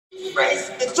difference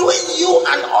between you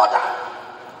and other.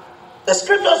 The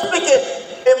scripture speaking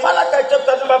in Malachi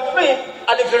chapter number 3,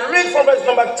 and if you read from verse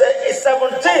number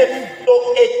 17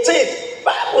 to 18,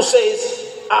 Bible says,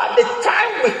 the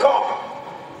time will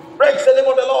come. Praise the name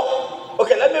of the Lord.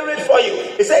 Okay, let me read for you.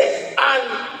 It says, and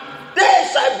they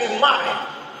shall be mine,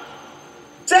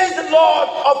 says the Lord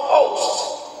of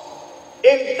hosts,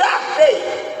 in that day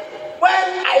when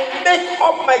I make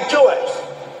up my jewels,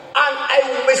 and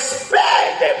I will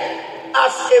spare them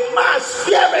as a man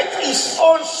spareth his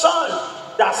own son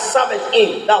that serveth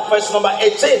him. Now verse number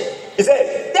 18. He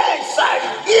said, then shall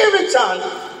he return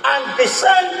and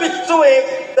discern between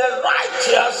the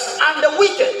righteous and the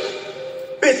wicked,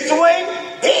 between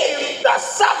him that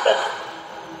serveth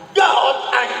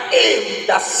God and him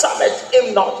that serveth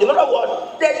him not. In other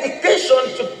words, dedication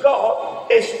to God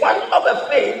is one of the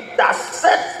things that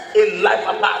sets a life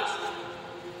apart.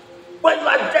 When you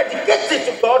are dedicated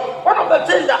to God, one of the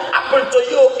things that happen to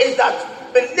you is that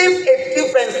you live a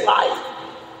different life.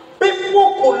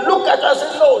 People could look at us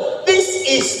and say, no, this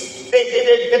is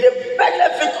the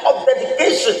benefit of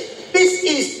dedication. This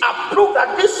is a proof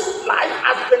that this life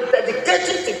has been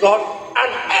dedicated to God,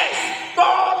 and as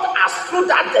God has, through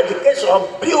that dedication,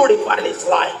 purified his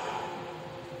life.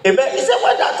 Amen. He said,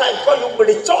 when that time comes, you will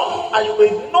return and you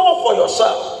will know for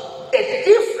yourself the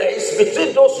difference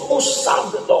between those who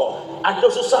serve the Lord and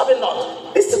those who serve him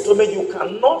not. Listen to me, you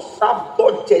cannot serve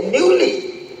God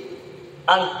genuinely,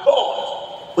 and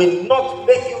God will not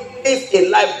make you live a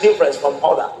life different from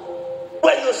others.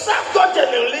 When you serve God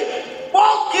genuinely,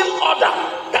 what kill other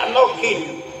cannot kill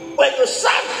you. When you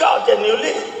serve God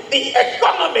genuinely, the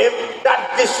economy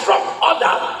that disrupts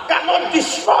other cannot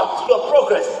disrupt your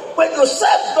progress. When you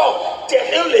serve God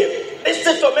genuinely,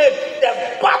 listen to me, the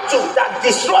battle that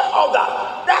destroys other,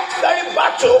 that very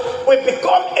battle will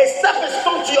become a stepping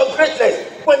stone to your greatness.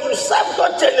 When you serve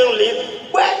God genuinely,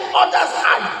 when others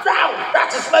are down,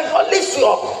 that is when God lifts you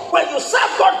up. When you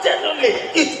serve God genuinely,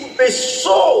 it will be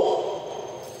so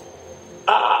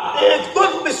it's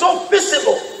going to be so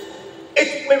visible.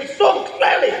 It will be so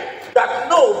clearly that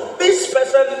no, this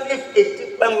person lives a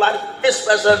different life. This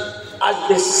person has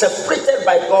been separated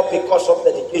by God because of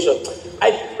dedication.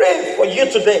 I pray for you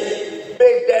today.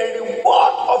 May the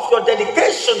reward of your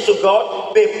dedication to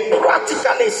God be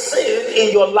practically seen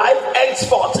in your life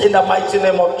henceforth in the mighty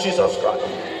name of Jesus Christ.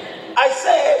 I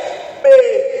say,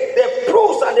 may the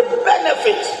proofs and the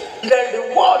benefits, the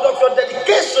reward of your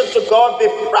dedication to God be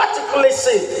practically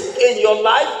seen in your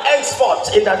life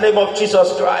henceforth in the name of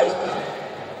Jesus Christ.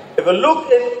 If you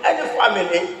look in any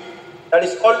family, there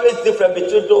is always difference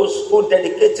between those who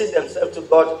dedicated themselves to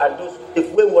God and those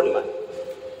with wayward man.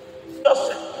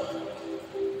 Just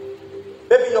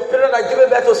maybe your parents are giving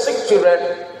birth to 6 children,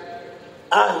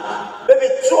 and maybe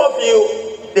 2 of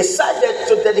you decided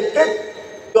to dedicate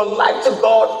your life to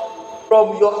God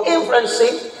from your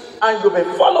infancy, and you've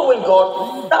been following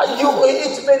God. Now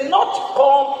it may not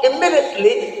come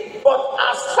immediately, but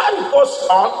as time goes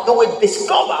on, you will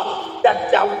discover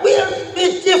that there will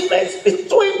be difference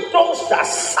between those that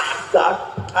serve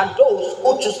God and those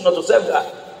who choose not to serve God.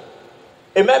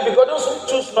 Amen. Because those who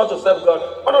choose not to serve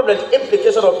God, one of the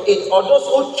implications of it, or those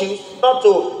who choose not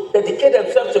to dedicate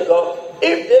themselves to God,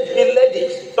 if they've been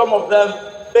ladies, some of them,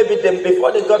 maybe them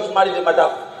before they got married, they might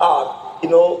have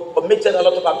committed a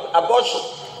lot of abortion.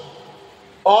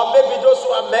 Or maybe those who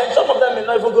are men, some of them may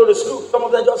not even go to school. Some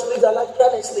of them just live their life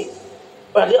carelessly.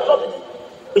 But the other thing,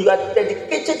 you are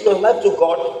dedicated your life to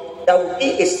God, there will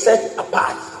be a set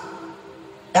apart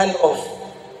kind of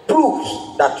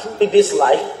proofs that truly this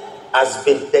life has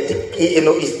been dedicated,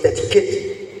 is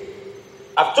dedicated.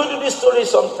 I've told you this story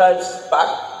sometimes back.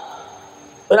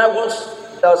 When I was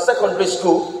in secondary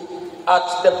school,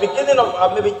 at the beginning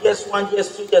of maybe years 1,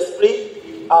 years 2, years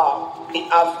 3, we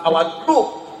have our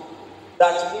group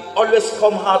that we always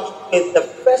come out with the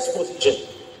first position,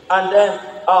 and then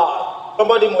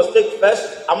somebody must take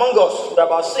first. Among us, there are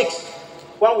about 6.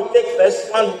 One will take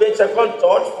first, one will take second,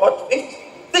 third, fourth, fifth,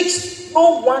 sixth.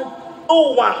 No one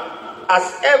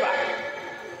has ever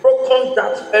broken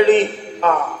that very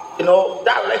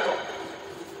that record.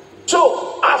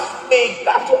 So as we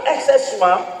got to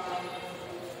SS1,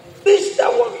 there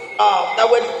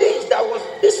was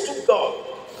this to God.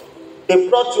 They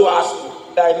brought to us.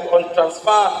 That on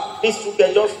transfer, these 2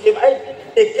 guys just came.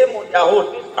 They came on their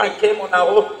own. This one came on our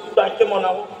own. This one came on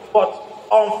our own. But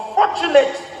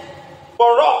unfortunate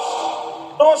for us,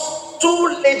 those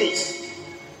 2 ladies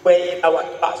were in our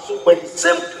class. So we're in the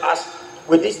same class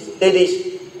with these 2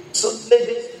 ladies. So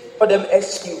ladies, for them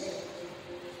SQ.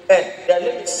 And their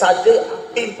name is Sade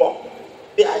and Bimbo.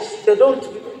 They don't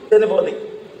speak to anybody.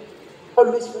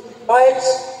 Always quiet.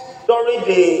 during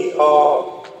the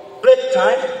break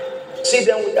time, see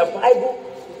them with their Bible,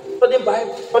 studying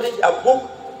their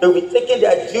book. They'll be taking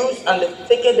their dues and they'll be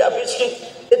taking their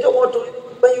biscuits. They don't want to,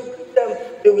 when you greet them,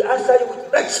 they will answer you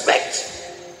with respect.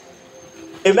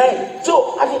 Amen.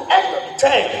 So at the end of the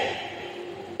term,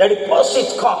 the report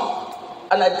sheet come,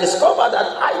 and I discovered that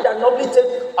I that normally take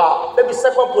maybe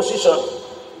second position.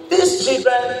 These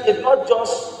children did not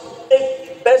just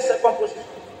take best second position.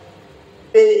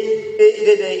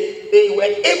 They were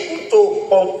able to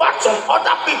convert some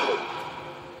other people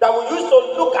that we used to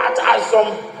look at as some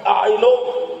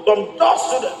dull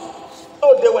students. So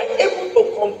they were able to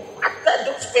convert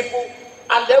those people,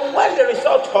 and then when the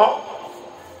result comes,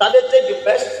 that they take the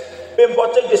best,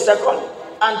 Bimbo take the second,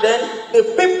 and then the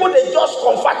people they just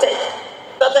converted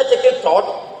started taking third,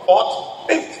 fourth,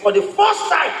 fifth. For the first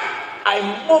time,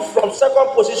 I moved from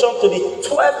second position to the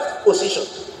 12th position.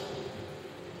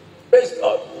 Praise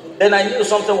God. Then I knew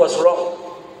something was wrong.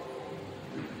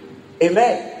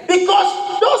 Amen.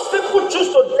 Because those people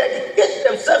choose to dedicate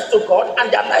themselves to God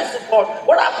and their lives to God.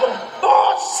 What happened?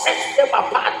 God sets them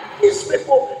apart. These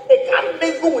people, they can't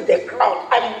mingle with the crowd.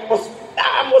 I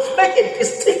must make a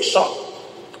distinction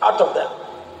out of them.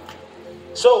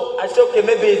 So I said, okay,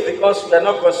 maybe it's because we're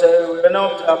not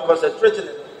concentrating.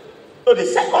 So the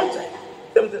second time,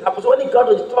 same thing happens. When it got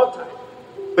to the third time,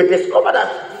 we discovered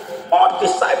that more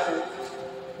disciples,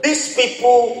 these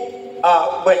people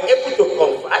were able to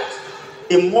convert.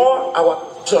 The more our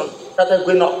position started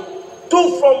going up,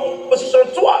 from position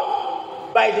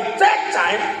 12. By the third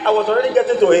time, I was already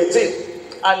getting to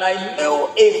 18, and I knew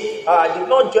if I did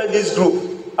not join this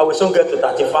group, I will soon get to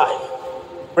 35.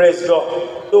 Praise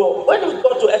God. So when we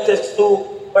got to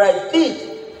SS2, what I did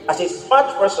as a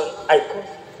smart person, I called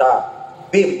Sister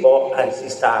Bimbo and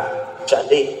Sister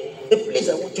Chade. Say, please,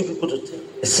 I want you people to tell me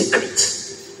the secret.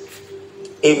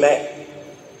 Amen.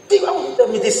 I want you to tell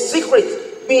me the secret.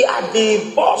 We are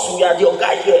the boss, we are the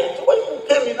guy here. So when you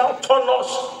came, you now turn us.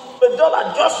 The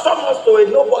dollar just turned us to a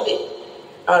nobody.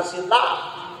 And she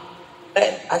laughed.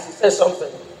 And as he said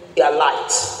something, we are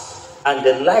lights. And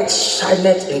the light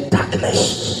shineth in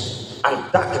darkness.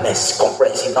 And darkness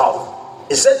comprehends enough.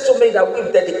 He said to me that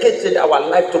we've dedicated our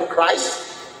life to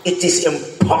Christ. It is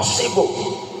impossible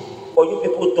for you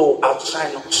people to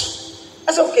outshine us.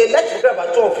 I said, okay, let's forget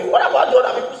about two of you. What about the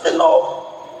other people? He said, no.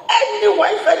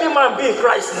 If any man be in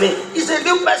Christ's name, he's a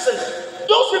new person.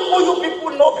 Those people you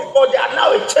people know before, they are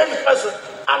now a changed person.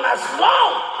 And as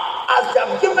long as they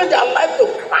have given their life to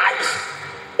Christ,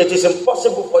 it is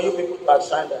impossible for you people to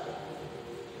outshine them.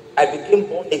 I became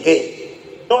born again,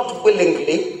 not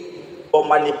willingly, but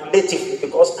manipulatively,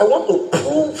 because I want to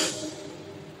prove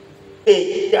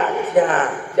their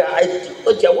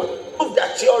ideology. I want to prove their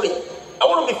theory. I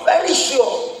want to be very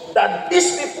sure that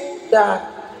these people,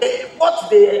 what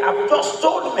they have just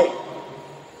told me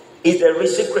is the real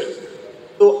secret.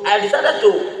 So I decided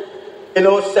to,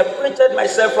 separated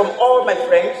myself from all my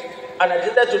friends, and I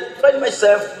decided to find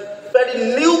myself with a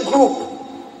very new group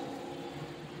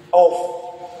of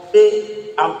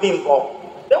they and Bimbo.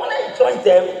 Then when I joined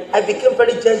them, I became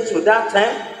very gentle. That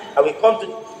time, I will come to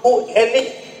school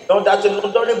early. That's a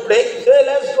London break. Say,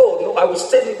 let's go. No, I will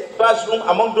stay in the classroom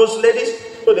among those ladies.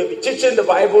 So they'll be teaching the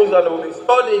Bibles and we'll be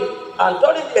studying. And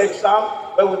during the exam,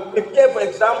 when we prepare for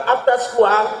exam, after school,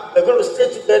 we're going to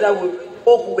stay together. We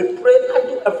book, we pray, and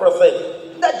do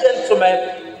everything. That gentleman,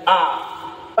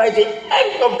 by the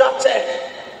end of that term,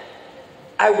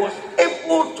 I was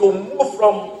able to move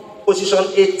from position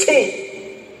 18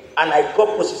 and I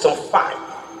got position 5.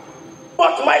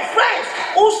 But my friends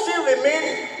who still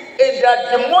remain in their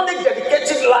demonic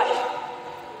dedicated life,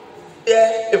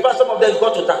 in fact, some of them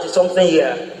got to 30-something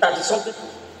years, 30-something.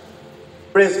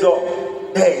 Praise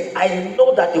God. Then I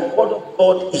know that the word of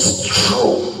God is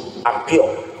true and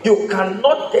pure. You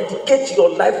cannot dedicate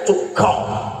your life to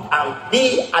God and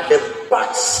be at the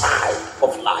backside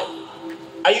of life.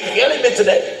 Are you hearing me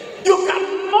today? You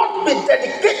cannot be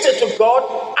dedicated to God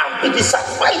and be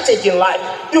disappointed in life.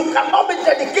 You cannot be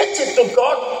dedicated to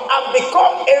God and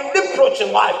become a reproach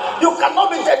in life. You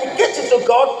cannot be dedicated to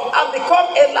God and become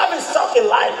a laughing stock in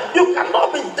life. You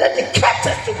cannot be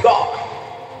dedicated to God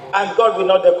and God will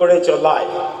not decorate your life.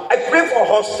 I pray for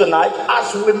us tonight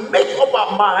as we make up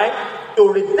our mind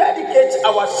to rededicate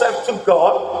ourselves to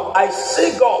God. I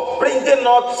see God bringing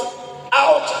us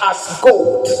out as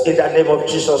gold in the name of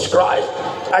Jesus Christ.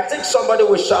 I think somebody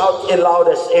will shout a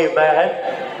loudest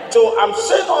amen. So I'm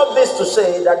saying all this to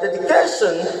say that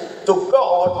dedication to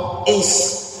God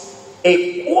is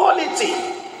a quality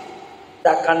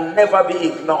that can never be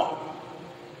ignored.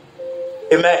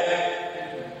 Amen.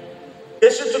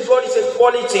 Dedication to God is a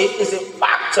quality, is a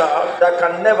factor that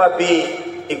can never be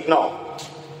ignored.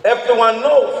 Everyone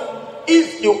knows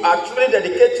if you are truly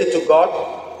dedicated to God,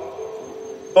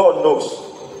 God knows.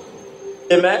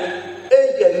 Amen?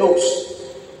 Angel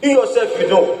knows. You yourself, you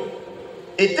know.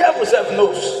 The devil self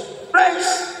knows.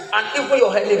 Friends and even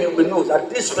your enemy will know that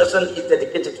this person is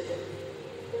dedicated to God.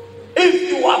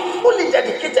 If you are fully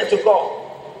dedicated to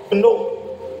God, you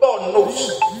know, God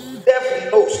knows. Devil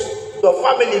knows. Your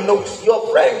family knows. Your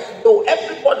friends know.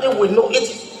 Everybody will know. It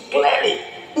is clearly.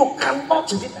 You cannot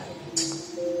deny it.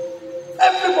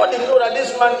 Everybody knows that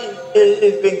this man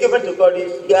is been given to God.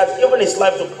 He has given his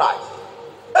life to Christ.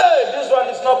 Hey, this one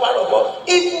is not part of us.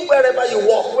 Even wherever you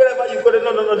walk, wherever you go,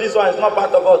 no, this one is not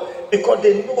part of us. Because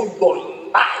they know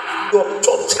your life, your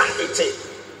totality,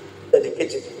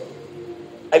 dedicated to God.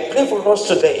 I pray for us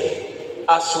today,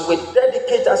 as we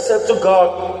dedicate ourselves to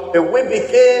God, that we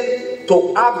begin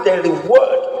to have the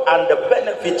reward and the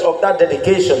benefit of that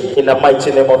dedication in the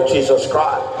mighty name of Jesus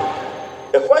Christ.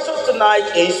 The question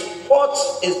tonight is, what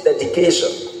is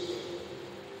dedication?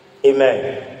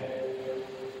 Amen.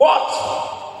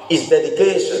 What is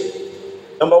dedication?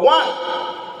 Number one,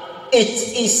 it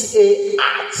is an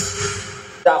act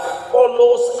that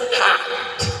follows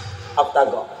hard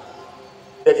after God.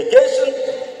 Dedication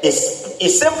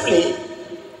is simply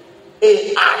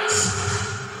an act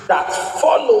that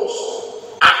follows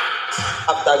act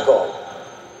after God.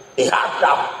 The heart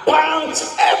that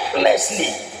pants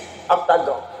helplessly after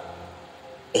God.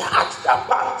 The heart that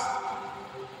pants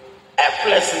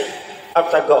helplessly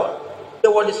after God.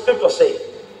 That's what the scripture says.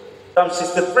 Psalm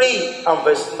 63 and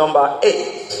verse number 8.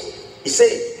 He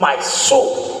says, my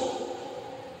soul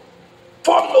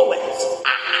followeth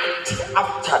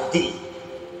after thee.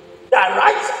 Thy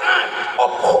right hand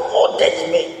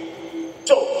upholdeth me.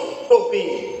 So, to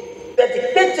be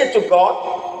dedicated to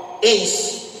God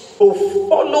is to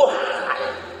follow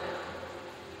hard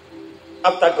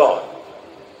after God.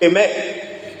 Amen.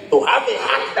 To have a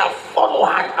heart that follow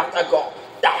hard after God,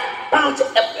 that bound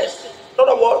helplessly. In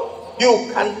other words,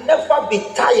 you can never be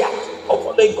tired of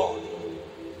following God.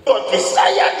 Your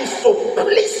desire is to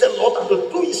please the Lord and to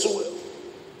do His will.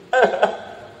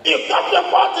 You come to a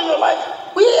point in your life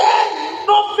where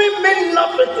nothing means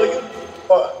nothing to you.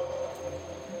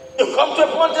 You come to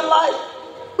a point in life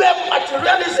where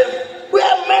materialism,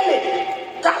 where many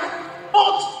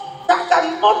cannot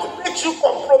make you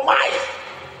compromise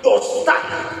your stand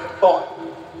with God.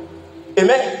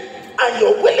 Amen. And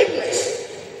your willingness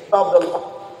of the Lord.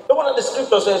 The one of the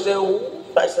scriptures says, who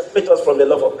shall separate us from the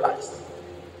love of Christ?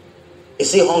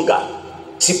 Is it hunger?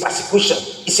 Is it persecution?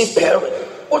 Is it peril?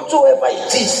 Whatsoever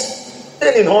it is,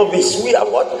 then in all this, we are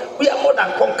what? We are more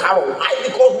than conquerors. Why?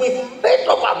 Because we've made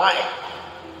up our mind.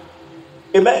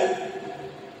 Amen.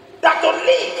 That to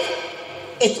live,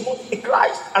 it must be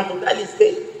Christ, and to die is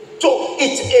gain. So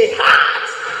it's a heart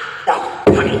that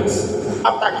pants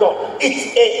after God.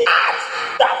 It's a heart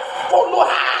that follows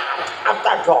hard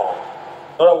after God.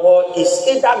 In other words, it's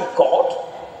either God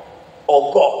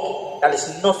or God. There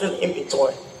is nothing in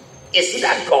between. It's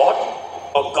either God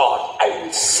or God. I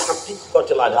will serve this God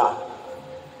till I die.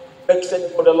 Make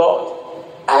sense for the Lord.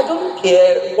 I don't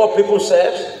care what people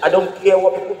say. I don't care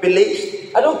what people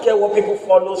believe. I don't care what people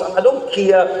follow. And I don't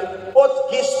care what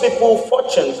gives people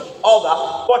fortunes and all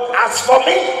that. But as for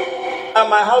me and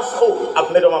my household,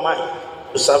 I've made up my mind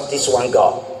to serve this one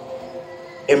God.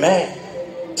 Amen.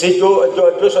 See,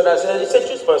 Joshua said, he said,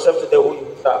 choose for yourself today who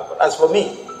you serve. But as for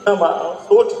me and my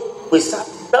household, we serve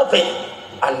nothing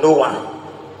and no one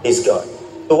is God.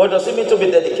 So what does it mean to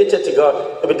be dedicated to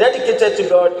God? To be dedicated to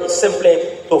God is simply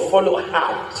to follow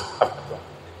hard after God.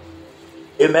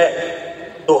 Amen.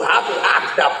 To have a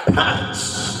heart that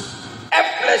pants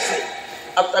helplessly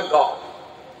after God.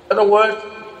 In other words,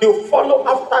 you follow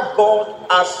after God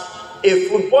as a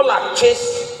footballer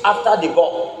chases after the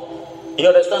ball. You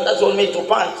understand? That's what it means to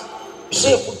pant. You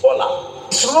see a footballer,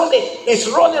 he's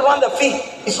running around the field.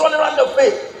 He's running around the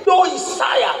field. Though he's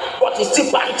tired, but he's still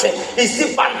panting. He's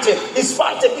panting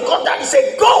because that is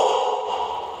a goal.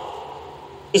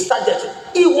 He's targeted.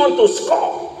 He wants to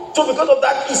score. So because of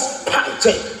that, he's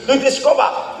panting. You discover,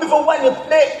 even when you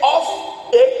play off,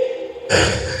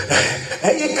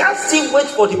 you can't still wait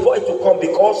for the boy to come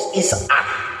because he's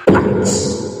at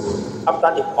pants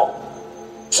after the ball.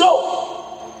 So,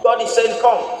 God is saying,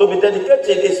 come, to be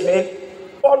dedicated is mean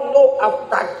follow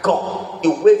after God the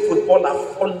way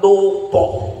footballers follow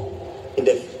ball in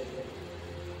the field.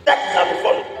 That is how we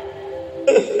follow.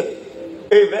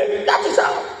 Amen. That is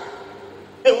how.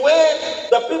 The way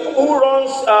the people who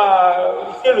runs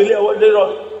relay, what they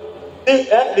run,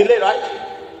 relay, right?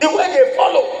 The way they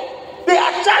follow, they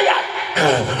are tired.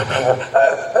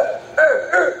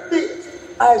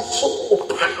 I so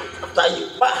pant after you.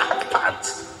 My heart pants.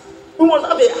 We must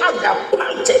have a heart that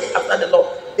panted after the Lord.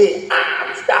 The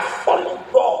heart that follow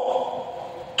God.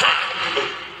 Heart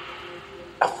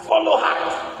that follow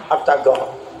hard after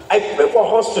God. I pray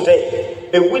for us today.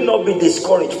 May we not be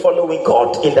discouraged following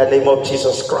God in the name of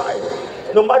Jesus Christ.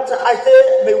 No matter, I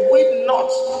say, may we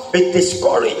not be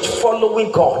discouraged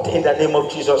following God in the name of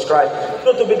Jesus Christ.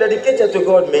 So to be dedicated to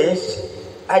God means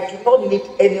I do not need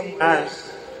any man's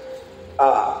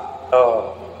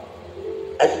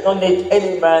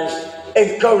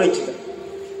encouragement.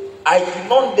 I do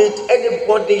not need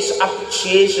anybody's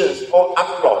appreciations or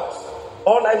applause.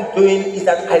 All I'm doing is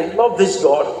that I love this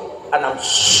God and I'm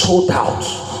sold out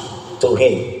to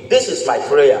Him. This is my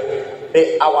prayer.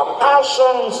 May our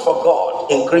passions for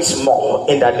God increase more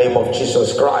in the name of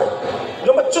Jesus Christ.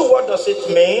 Number two, what does it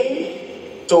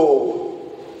mean to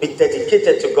be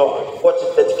dedicated to God? What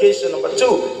is dedication? Number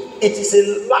two, it is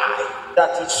a life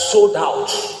that is sold out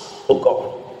to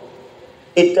God.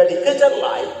 A dedicated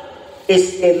life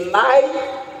is a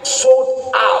life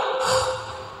sold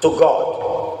out to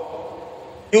God.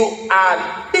 You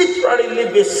are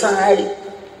literally beside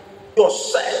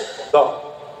yourself, God.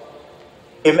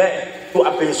 Amen. You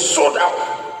have been sold out,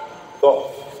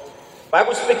 God.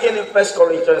 Bible speaking in 1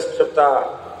 Corinthians chapter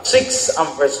 6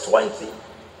 and verse 20.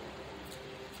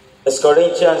 1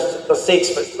 Corinthians chapter 6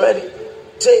 verse 20.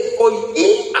 Say, for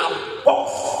ye are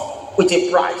bought with a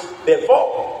price.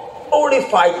 Therefore,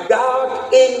 glorify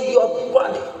God in your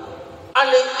body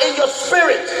and in your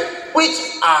spirit, which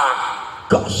are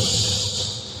God's.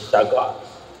 God.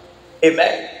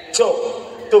 Amen. So,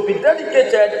 to be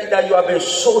dedicated is that you have been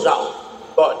sold out.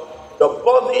 God, the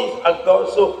body and God.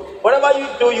 So, whatever you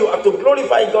do, you have to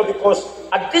glorify God, because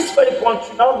at this very point,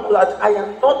 you now know that I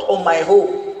am not on my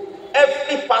own.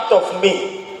 Every part of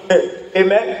me,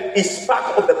 amen, is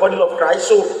part of the body of Christ.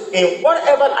 So in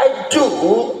whatever I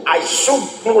do, I should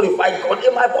glorify God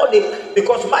in my body,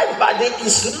 because my body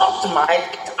is not mine.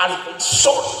 It has been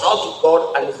sold out to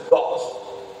God and is God's.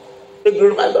 They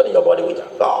glorify God in your body, which are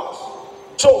God's.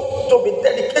 So to be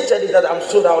dedicated is that I'm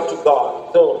sold out to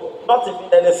God. So not to mean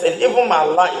anything. Even my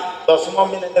life does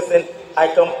not mean anything. I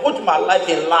can put my life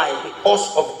in line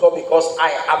because of God, because I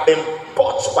have been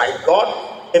bought by God.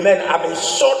 Amen. I've been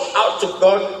sold out to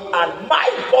God, and my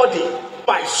body,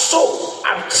 my soul,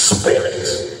 and spirit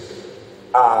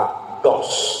are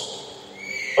God's.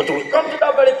 But we come to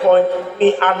that very point,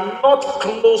 we are not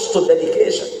close to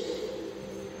dedication.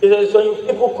 Because when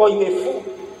people call you a fool,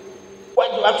 why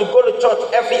do you have to go to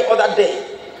church every other day?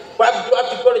 Why do you have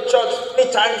to go to church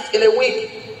 3 times in a week?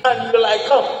 And you're like,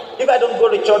 come, if I don't go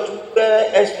to church,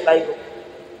 where else will I go?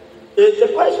 It's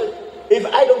the question. If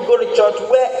I don't go to church,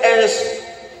 where else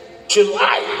should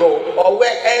I go? Or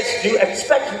where else do you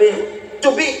expect me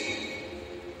to be?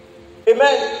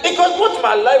 Amen. Because both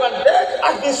my life and death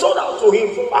has been sold out to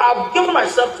Him. So I've given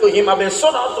myself to Him. I've been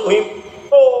sold out to Him.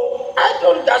 So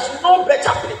there's no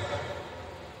better place.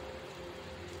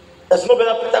 There's no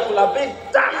better place that could have been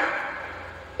done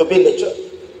to be in the church,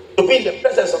 to be in the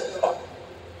presence of God.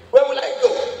 Where will I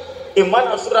go? A man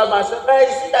of stood up and said, I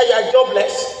see that you are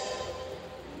jobless.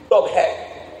 Job head.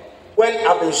 When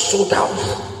I've been sold out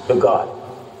to God.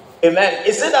 Amen.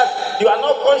 He said that you are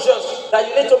not conscious that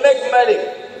you need to make money.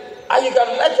 And you can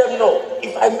let them know,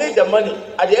 if I make the money,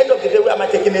 at the end of the day, where am I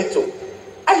taking it to?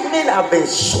 I mean, I've been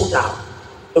sold out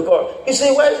to God. You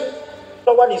see, when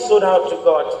someone is sold out to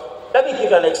God, let me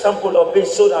give you an example of being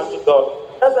sold out to God.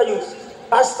 That's why you see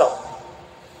pastor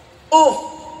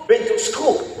who've been to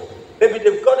school. Maybe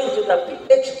they've gone into their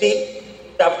PhD,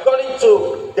 they've gone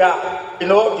into their,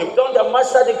 they've done their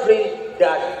master degree,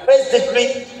 their first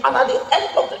degree, and at the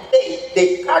end of the day,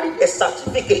 they carry a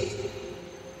certificate.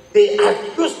 They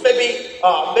had used maybe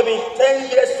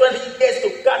 10 years, 20 years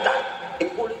to gather. They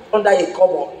put it under a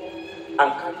cupboard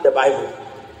and carry the Bible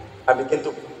and begin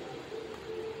to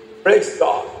praise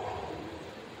God.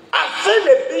 I've seen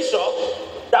a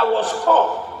bishop that was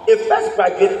called, a first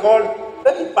graduate called,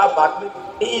 very far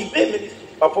back, he's been ministry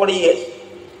for 40 years.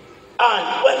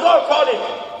 And when God called him,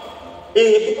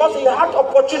 because he had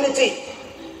opportunity,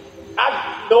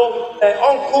 had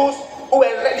uncles who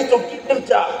were ready to give him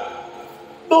job.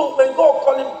 So when God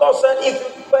called him, God said,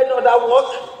 if you do another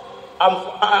work,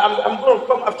 I'm going to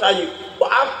come after you. You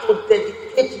have to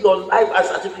dedicate your life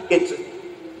as a certificate to me.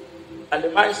 And the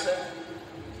man said,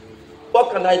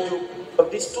 what can I do for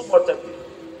these 2 more people?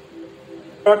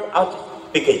 Brought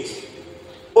out the certificate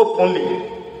openly,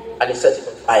 and he set it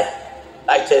on fire.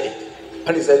 Lighted it,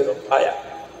 and he set it on fire.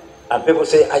 And people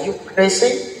say, are you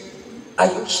crazy?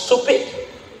 Are you stupid?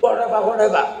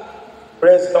 Whatever.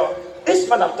 Praise God. This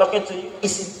man I'm talking to you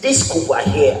is in this kubwa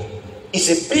here. He's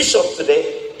a bishop today.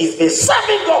 He's been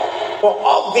serving God for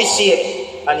all this year,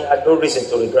 and he had no reason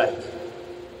to regret.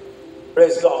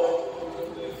 Praise God.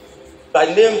 By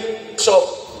name Bishop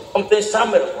something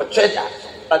Samuel or Cheddar,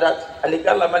 like that, and the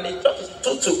guy like my church is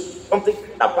Tutu, something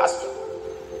pastor.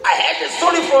 I heard the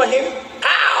story from him,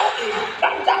 how he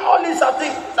got down all his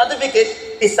certificate.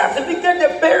 The certificate the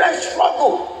parents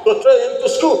struggle to throw him to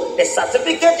school. The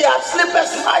certificate he had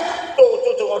sleepless night to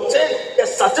obtain. The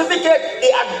certificate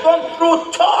he had gone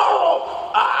through thorough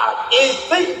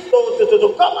things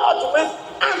to come out with,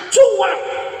 and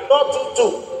 2-1, not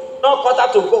 2-2, not quarter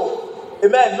to go.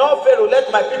 Amen. No Pharaoh,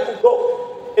 let my people go.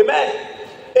 Amen.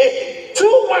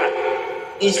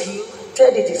 2-1 he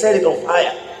set it on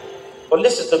fire. But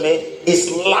listen to me,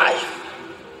 his life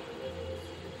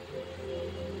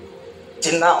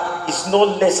till now is no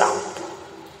lesser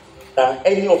than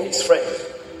any of his friends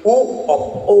who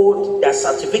uphold their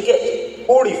certificate,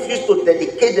 who refuse to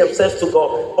dedicate themselves to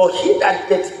God. But he that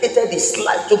dedicated his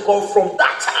life to God from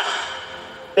that time,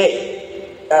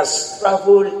 he has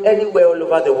traveled anywhere all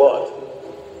over the world.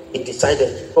 He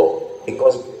decided to go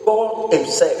because God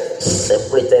himself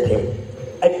separated him.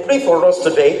 I pray for us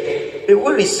today that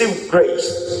we receive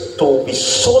grace to be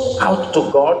sold out to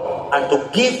God and to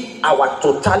give our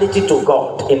totality to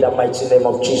God in the mighty name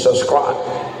of Jesus Christ.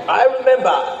 I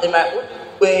remember in my own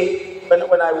way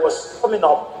when I was coming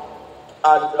up,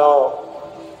 and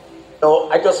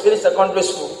I just finished secondary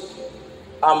school,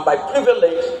 and by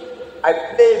privilege I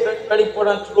played a very, very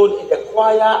important role in the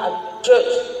choir and the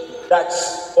church. That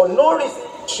for no reason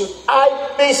should I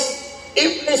miss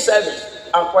evening service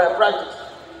and choir practice.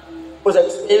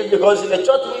 Because in the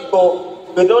church we go,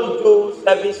 we don't do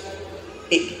service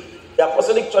big. The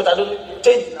Apostolic Church, I don't know if it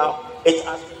changed now. It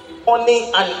has to be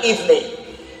morning and evening.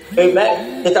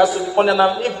 Amen. It has to be morning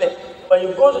and evening. When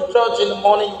you go to church in the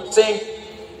morning, you sing,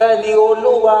 so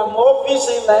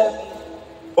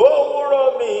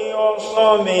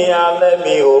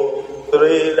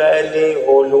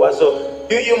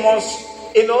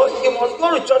you must go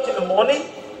to church in the morning,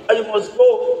 and you must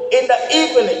go in the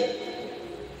evening.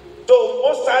 So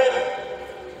most time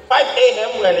 5 a.m.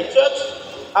 we're in the church,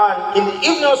 and in the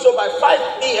evening also by 5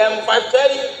 p.m.,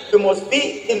 5:30, you must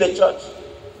be in the church.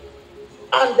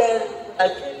 And then I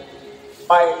came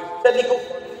my technical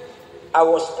college. I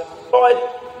was employed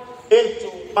into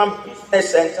one business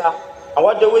center, and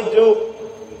what do we do?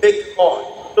 Big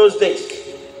oil those days.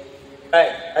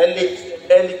 Right, early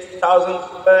 2000,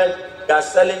 they are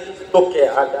selling this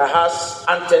Nokia and the has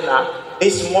antenna.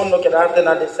 This small Nokia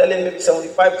antenna, they're selling maybe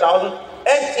 75,000.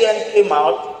 MTN came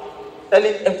out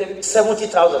selling MTN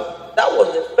 70,000. That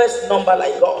was the first number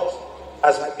I got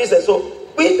as my business. So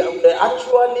we were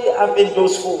actually having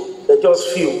those fools, they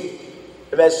just few.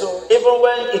 So even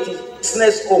when it is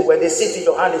business home, when they sit in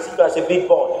your hand, they see you as a big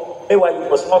boy. Meanwhile, you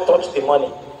must not touch the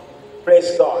money.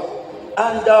 Praise God.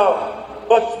 And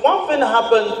but one thing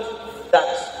happened that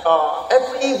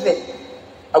every evening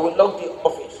I will lock the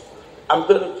office. I'm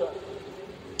going to church.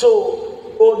 So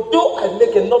although I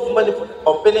make enough money for the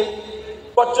company,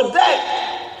 but to them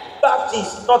that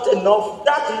is not enough.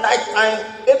 That night time,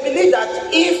 they believe that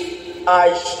if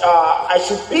I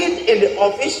should be in the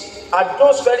office at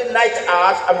those very night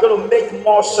hours, I'm going to make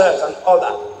more sales and all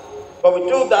that. But we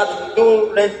do that. We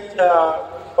do rental.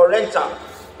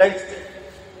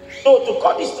 So to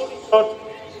cut this story short,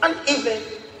 and even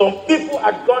some people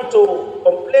had gone to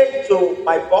complain to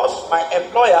my boss, my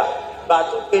employer,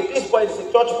 that okay, this boy is a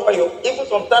church boy. Even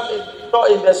sometimes in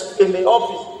the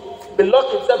office, he lock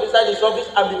himself inside his office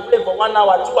and be praying for 1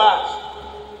 hour, 2 hours.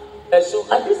 And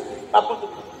this happened to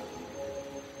me.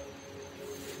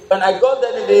 When I got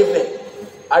there in the evening,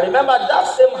 I remember that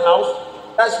same house.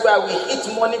 That's where we eat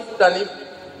morning food and evening.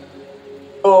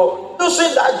 So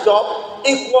losing that job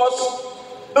equals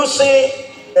losing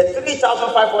the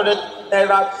 3,500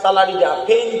 naira salary they are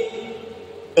paying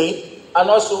me, and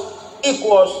also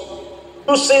equals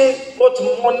losing both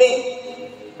money,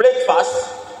 breakfast,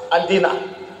 and dinner.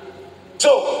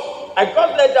 So I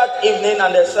got there that evening,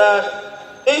 and they said,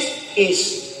 "This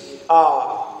is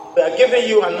we are giving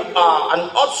you an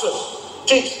option.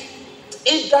 Choose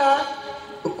either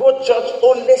to go to church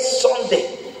only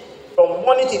Sunday from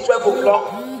morning till 12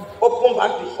 o'clock, open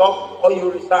back the shop, or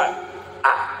you resign."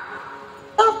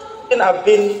 That wouldn't have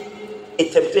been a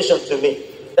temptation to me.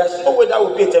 There's no way that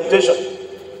would be a temptation.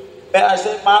 And I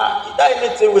said, "Ma, is there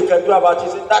anything we can do about it?" He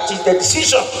said, "That is the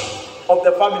decision of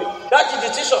the family. That is the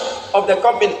decision of the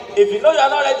company. If you know you are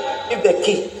not ready, give the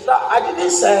key." So I didn't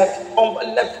say,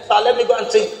 let me go and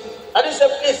think. I didn't say,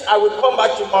 "Please, I will come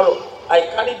back tomorrow." I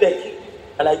carried the key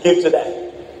and I gave to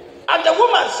them. And the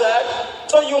woman said,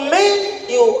 so you mean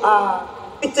you are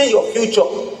forfeiting your future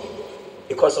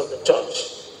because of the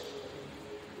church?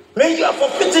 Mean you are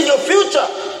forfeiting your future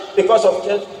because of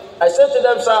church? I said to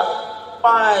them, sir,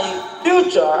 my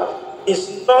future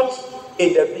is not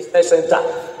in the business center.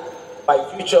 My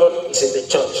future is in the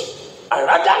church. I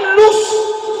rather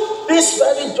lose this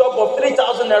very job of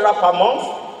 3,000 naira per month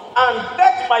and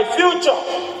get my future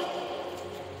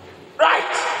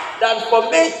right than for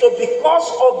me to, because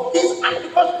of this. And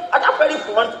because at that very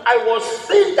point, I was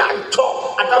seeing that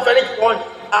job at that very point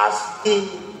as the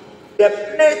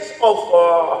plate of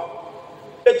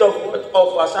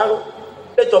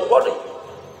porridge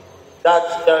that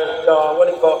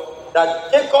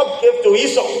that Jacob gave to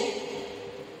Esau,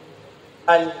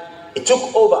 and he took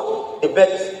over the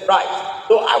bed, right?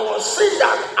 So I was seeing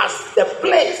that as the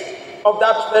place of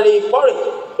that very porridge.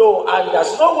 So, and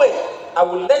there's no way I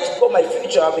will let go my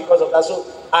future because of that. So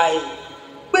I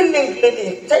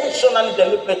willingly, intentionally,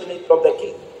 deliberately dropped the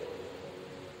key.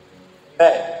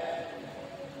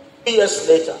 2 years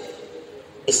later,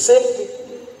 the same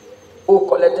people who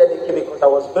collected the key because I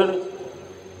was buried,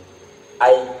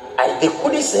 they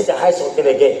couldn't say the high something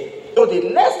again. So the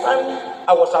next time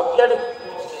I was appearing,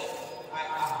 I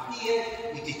appeared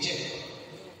with a check.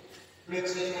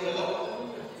 Praise the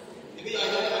Lord. Maybe I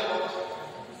don't know.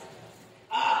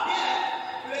 I appeared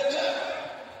with a check,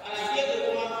 and I gave the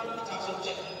woman 1,000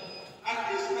 check. At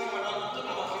this time around, I'm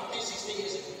talking about 15, 16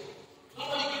 years ago.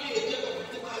 Somebody give me a check of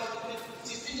 50,000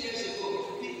 16 years ago.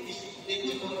 They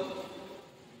good money.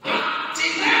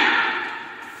 Until now,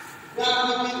 there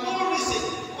will be no reason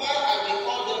why I will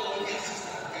call them for the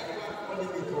assistance. I will call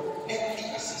them for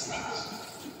any assistance.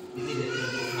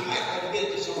 Am I coming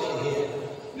to somebody here?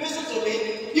 Listen to me.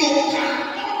 You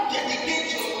cannot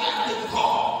dedicate your life to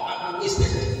God and be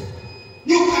wasted.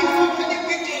 You cannot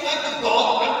dedicate your life to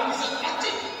God and be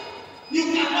disadvantaged. You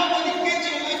cannot dedicate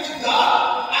your life to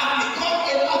God and become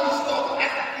a livestock.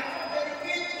 And if you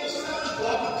dedicate yourself to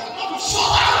God, you cannot be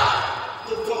shut out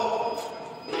to God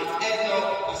and end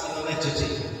up as an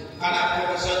entity. Can I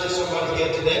prophesy to somebody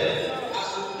here today? As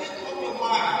you make up your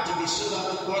mind to be sold out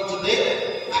to God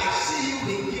today, I see you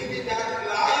be giving that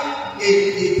life a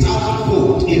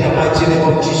 1,000-fold in the mighty name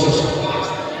of Jesus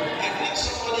Christ. And let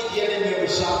somebody hearing me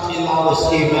shout the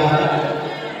loudest amen.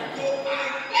 So I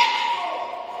let go.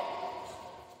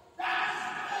 That's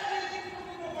very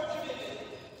important opportunity.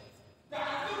 That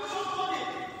I do somebody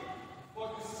for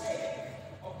the sake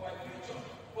of my future,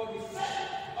 for the sake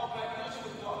of my relationship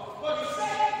with God, for the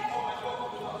sake of my work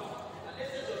with God. And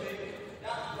listen to me,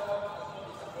 that God has not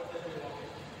disappointed me.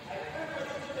 I pray for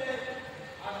you today,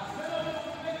 and as many of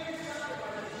you making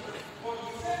sacrifices for the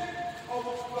sake of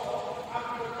God and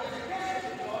for the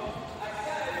dedication to God, I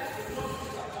said it will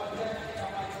not be disappointed in the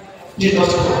mighty name of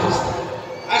Jesus Christ.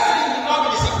 I said it will not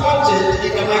be disappointed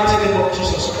in the mighty name of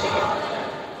Jesus Christ.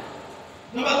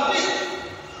 Number 3,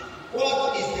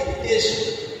 what is dedication?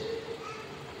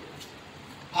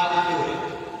 Hallelujah.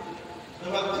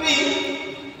 Number 3,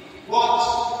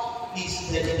 what is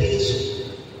dedication?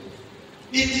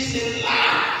 It is a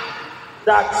life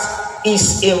that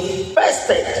is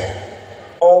invested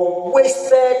or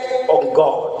wasted on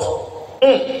God.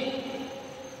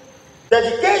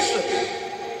 Dedication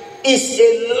is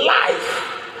a life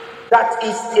that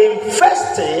is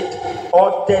invested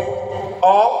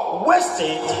or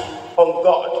wasted on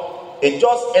God. You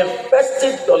just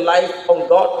invested your life on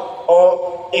God,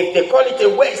 or if they call it a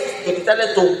waste, you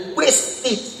decided to waste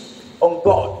it on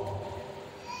God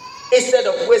instead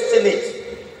of wasting it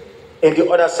in the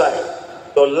other side.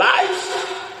 Your life,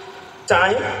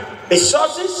 time,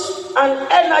 resources, and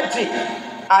energy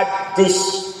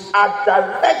are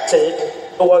directed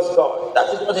towards God. That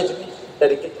is what it means,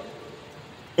 dedicated.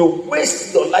 You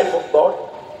waste your life on God,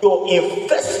 you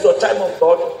invest your time on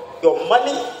God, your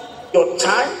money, your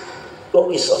time, your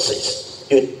resources.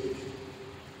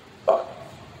 God.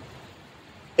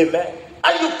 Amen.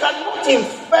 And you cannot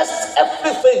invest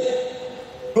everything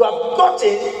you have gotten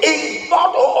in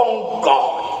God or on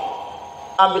God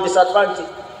and be disadvantaged.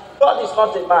 God is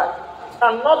not a man. You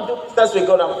cannot do business with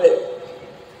God and fail.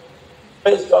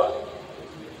 Praise God.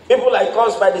 People like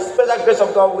us, by the special grace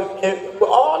of God, we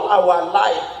all our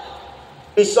life,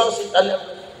 resources, and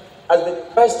everything has been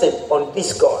invested on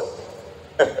this God.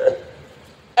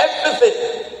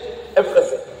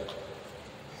 Everything.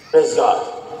 Praise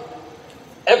God.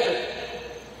 Everything.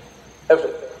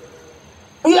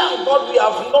 We and God, we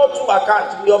have no 2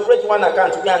 accounts. We operate 1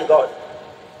 account, we and God.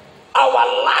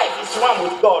 Our life is one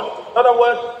with God. In other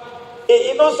words,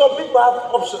 some people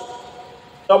have options.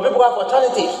 Some people have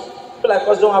alternatives. People like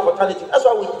us don't have alternatives. That's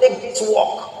why we take this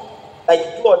walk, like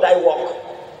do or die walk.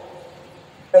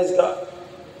 Praise God.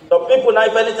 So people now,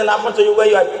 if anything happens to you where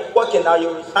you are working now,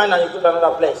 you resign and you go to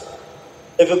another place.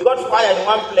 If you got fired in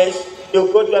one place,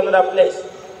 you go to another place.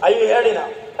 Are you hearing now?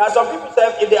 Now some people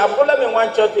say if they have problem in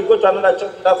one church, they go to another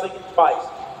church without thinking twice.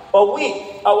 But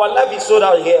our life is sold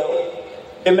out here.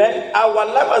 Amen. Our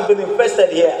life has been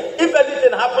invested here. If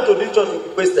anything happened to this church, it will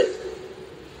be wasted.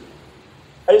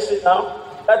 Are you seeing now?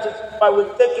 That is why we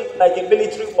take it like a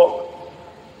military work.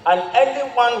 And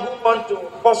anyone who want to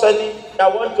cause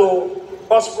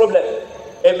problem,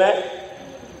 amen,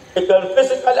 you can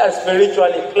physically and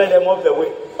spiritually clear them off the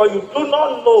way. But you do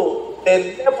not know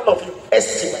the level of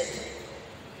investment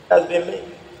that has been made.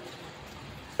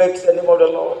 Praise the name of the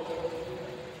Lord.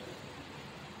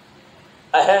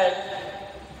 I heard,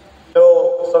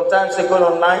 sometimes ago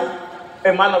online,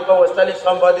 a man of God was telling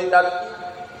somebody that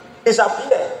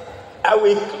disappear. I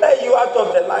will clear you out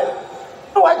of the life.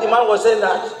 You know why the man was saying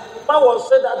that? The man was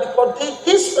saying that because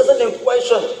this person in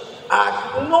question had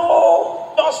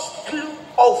no just clue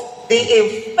of the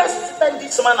investment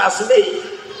this man has made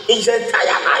in his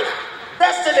entire life,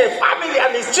 destiny, family,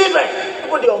 and his children,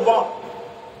 people they unborn.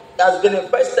 He has been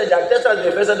invested, that just has been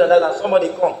invested in that, and somebody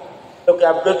come. Okay,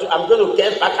 I'm going to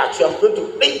get back at you. I'm going to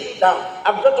bring you down.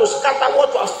 I'm going to scatter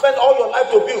what you have spent all your life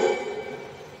to build.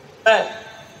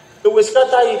 They will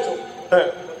scatter you too.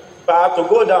 But I have to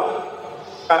go down.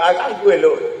 I can't go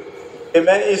alone.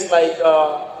 Amen. It's like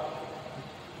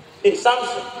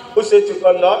Samson who said to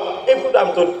God, Lord, if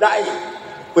I'm to die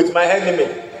with my enemy,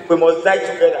 we must die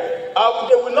together.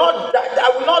 They will not die. I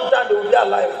will not die. They will be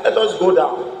alive. Let us go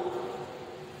down.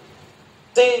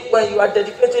 See, when you are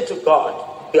dedicated to God,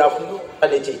 you have no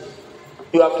alternative.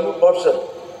 You have no option.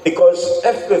 Because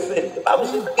everything, the Bible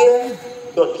says, where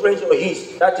your treasure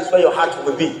is, that is where your heart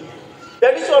will be.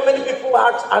 There is so many people whose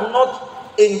hearts are not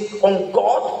on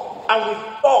God and with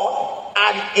God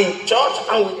and in church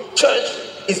and with the church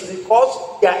is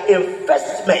because their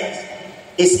investment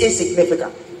is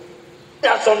insignificant.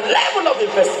 There's some level of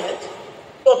investment,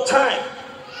 your time,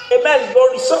 amen,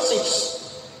 your resources.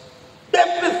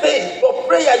 Everything, your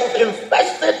prayer, you've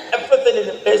invested everything in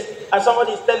the place, and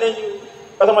somebody is telling you,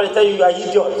 or somebody tell you you are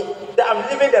idiot. That I'm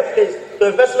leaving the place. The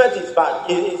investment is bad.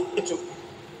 It's true.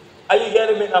 Are you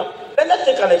hearing me now? Let's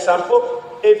take an example.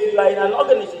 If you are in an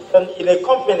organization, in a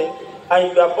company,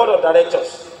 and you are board of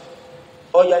directors,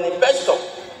 or you are an investor,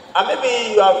 and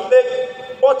maybe you have made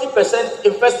 40%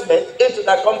 investment into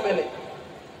that company,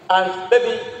 and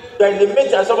maybe you are in the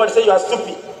meeting and somebody say you are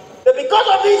stupid. Then because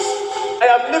of this, I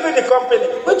am leaving the company.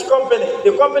 Which company?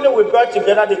 The company we brought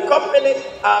together. The company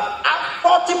have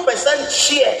 40%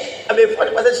 share.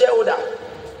 40% shareholder.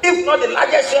 If not the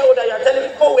largest shareholder, you are telling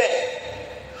me go where?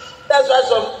 That's why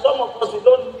some of us, we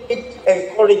don't need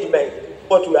encouragement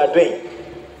what we are doing.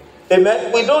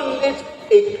 Amen. We don't need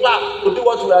a clap to do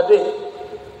what we are doing.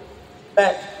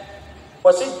 Amen.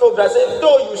 But since God said,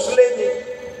 though you slay me,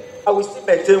 I will still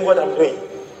maintain what I'm doing.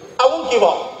 I won't give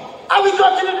up. I will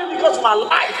continue to do because my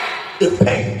life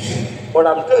depends on what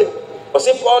I'm doing. But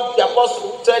see, Paul the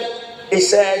apostle said, he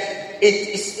said, it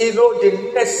is,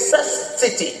 the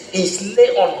necessity is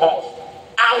laid on us.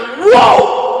 And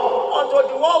woe unto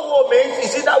the one woe means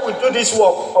is either we do this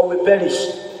work or we perish.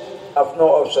 Have no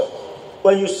option.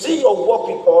 When you see your work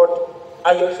with God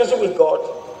and your relationship with God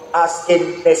as a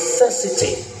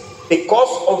necessity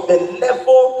because of the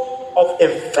level of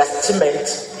investment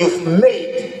you've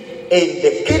made in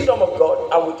the kingdom of God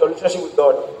and with your relationship with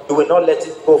God, you will not let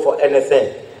it go for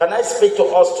anything. Can I speak to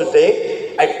us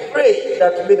today? I pray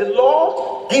that may the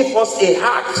Lord give us a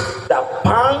heart that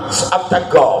pants after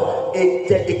God, a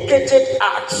dedicated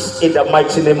heart in the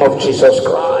mighty name of Jesus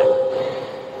Christ.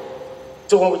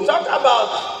 So when we talk about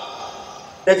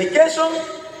dedication,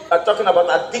 we're talking about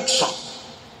addiction.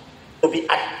 To be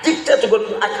addicted to God,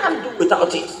 I can't do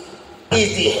without it.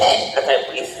 It's the head that I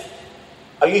breathe.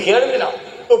 Are you hearing me now?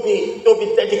 To be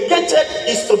dedicated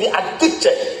is to be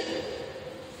addicted.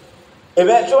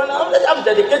 Amen. So when I'm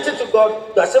dedicated to God,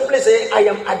 you are simply saying, I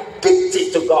am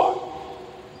addicted to God.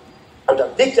 I'm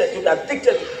addicted to be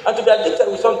addicted. And to be addicted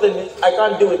with something means I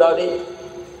can't do without it.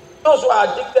 Those who are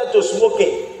addicted to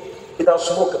smoking, without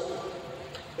smoking.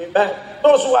 Amen.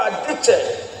 Those who are addicted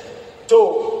to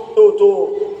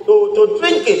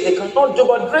drinking, they cannot do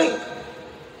but drink.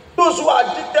 Those who are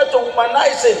addicted to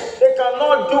womanizing, they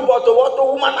cannot do but to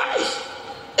womanize.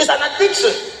 It's an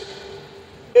addiction.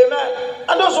 Amen.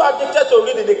 And those who are addicted to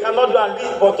reading, they cannot do and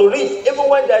read but to read. Even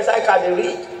when there is I can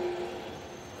read.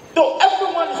 So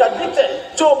everyone is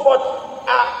addicted. So but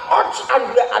are urged and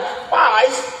we are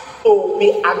advised to be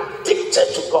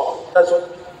addicted to God. That's what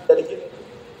dedication.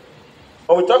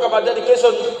 When we talk about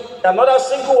dedication, another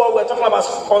single word we're talking about is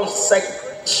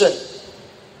consecration.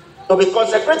 To be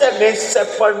consecrated means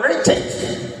separated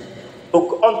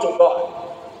unto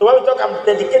God. So when we talk, I'm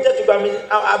dedicated to God, I mean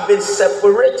I've been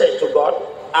separated to God.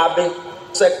 I've been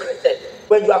consecrated.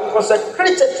 When you are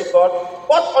consecrated to God,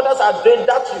 what others are doing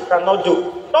that you cannot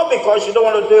do. Not because you don't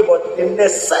want to do it, but the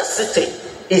necessity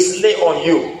is laid on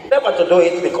you. Never to do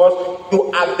it because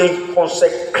you have been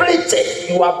consecrated.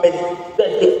 You have been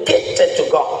dedicated to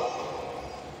God.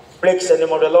 Praise the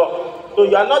name of the Lord. So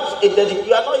you are not yet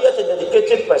a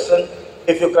dedicated person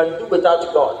if you can do without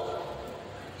God.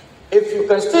 If you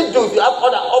can still do, if you have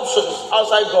other options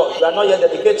outside God, you are not yet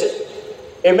dedicated.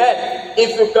 Amen.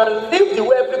 If you can live the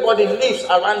way everybody lives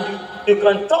around you, you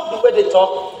can talk the way they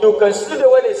talk, you can sleep the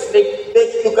way they sleep,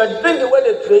 you can drink the way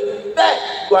they drink, then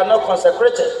you are not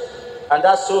consecrated. And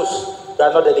that shows you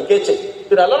are not dedicated.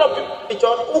 There are a lot of people in the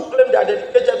church who claim they are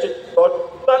dedicated to God.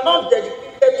 You are not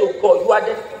dedicated to God, you are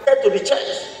dedicated to the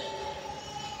church.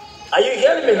 Are you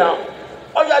hearing me now?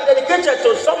 Or you are dedicated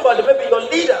to somebody, maybe your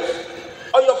leaders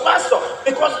or your pastor.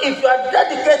 Because if you are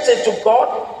dedicated to God,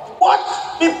 what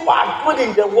people are doing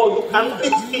in the world,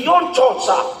 it's beyond church,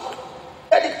 sir.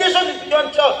 Dedication is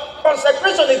beyond church.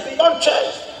 Consecration is beyond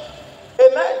church.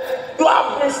 Amen. You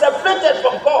have been separated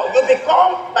from God. You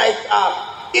become like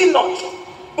Enoch.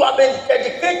 You have been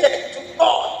dedicated to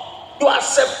God. You are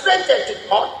separated to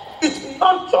God. It's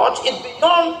beyond church. It's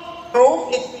beyond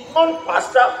group. It's beyond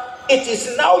pastor. It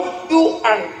is now you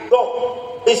and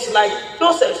God. It's like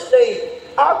Joseph saying,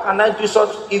 how can I do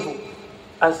such evil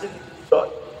and still be God?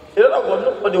 You know what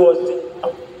nobody was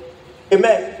doing.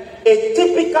 Amen. A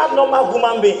typical normal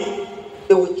human being,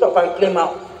 they will chop and claim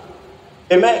out.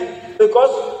 Amen.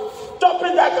 Because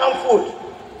chopping that kind of food,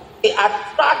 it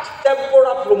attracts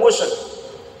temporal promotion.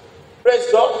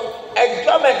 Praise God.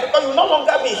 Enjoyment, because you will no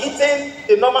longer be eating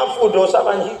the normal food or serve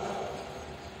and eat.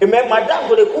 Amen. Madam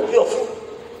going to cook your food,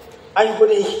 and you're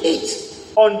going to eat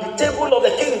on the table of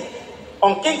the king,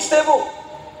 on king's table.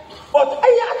 But I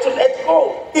had to let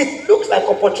go. It looks like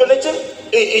opportunity.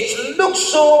 It looks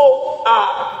so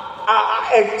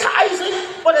enticing.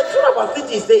 But the truth about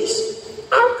it is this: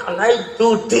 how can I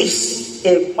do this?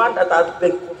 A man that has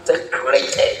been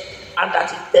consecrated and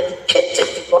that is dedicated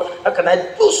to God, how can I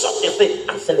do such a thing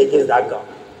and sin against that God?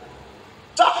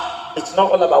 So it's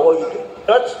not all about what you do.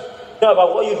 It's not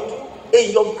about what you do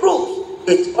in your group.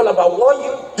 It's all about what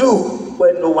you do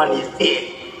when no one is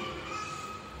there.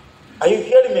 Are you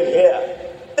hearing me here?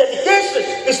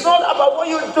 Dedication is not about what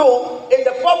you do in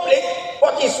the public,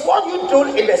 but it's what you do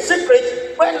in the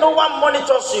secret where no one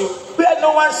monitors you, where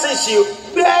no one sees you,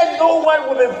 where no one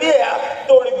will be there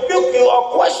to rebuke you or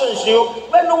questions you,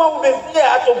 where no one will be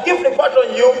there to give report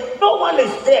on you. No one is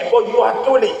there, but you are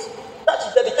doing it.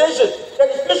 That's dedication.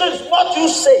 Dedication is what you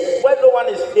say when no one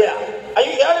is there. Are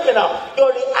you hearing me now?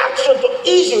 Your reaction to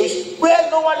issues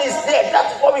where no one is there.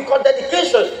 That's what we call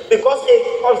dedication. Because a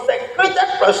consecrated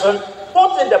person,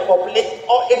 both in the public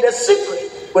or in the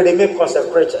secret, will remain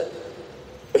consecrated.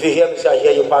 If you hear me, say, I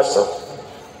hear you, Pastor.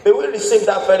 May we receive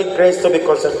that very grace to be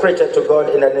consecrated to God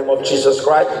in the name of Jesus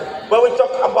Christ. When we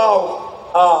talk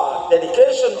about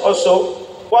dedication also,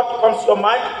 what comes to your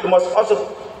mind? You must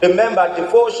also remember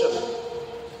devotion.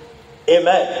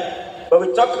 Amen. When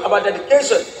we talk about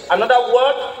dedication, another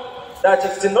word that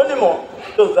is synonymous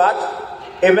to that,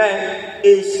 amen,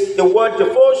 is the word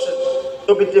devotion.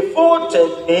 To be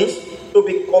devoted means to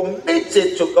be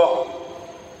committed to God.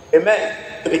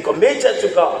 Amen. To be committed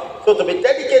to God. So to be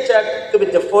dedicated, to be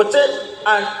devoted,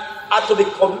 and to be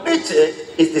committed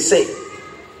is the same.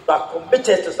 You are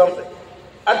committed to something.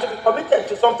 And to be committed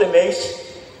to something means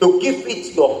to give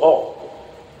it your all.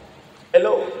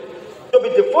 Hello. To be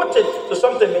devoted to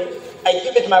something means I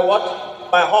give it my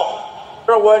what? My all.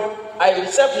 In other words, I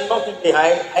reserve nothing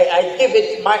behind. I give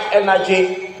it my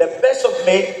energy. The best of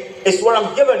me is what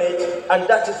I'm giving it, and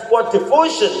that is what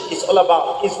devotion is all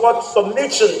about. It's what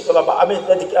submission is all about. I mean,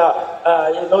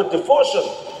 devotion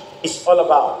is all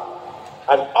about.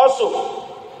 And also,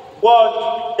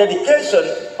 what dedication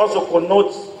also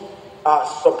connotes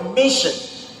submission.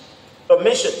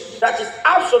 Submission. That is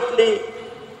absolutely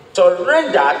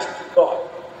surrendered to God.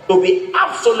 To be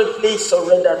absolutely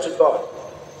surrendered to God.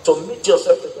 Submit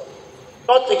yourself to God.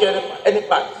 Not taking any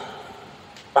part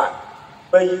back.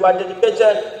 When you are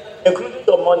dedicated, including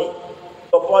your money,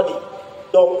 your body,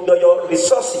 your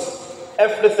resources,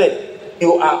 everything,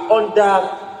 you are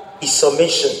under his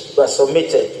submission. You are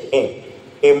submitted to him.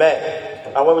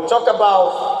 Amen. And when we talk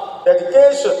about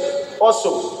dedication,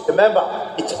 also,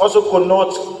 remember, it also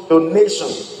connotes donation.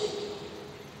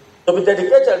 To be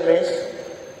dedicated means,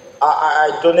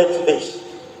 I donate to this. Is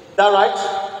that right?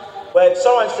 When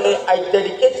someone says, I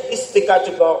dedicate this speaker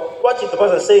to God, what is the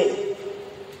person saying?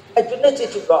 I donate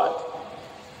it to God.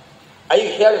 Are you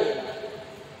hearing me?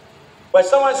 When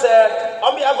someone said,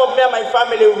 on behalf of me and my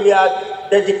family, we are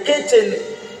dedicating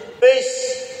this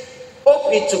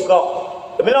pulpit to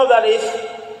God. The meaning of that is,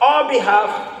 on behalf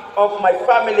of my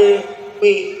family,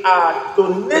 we are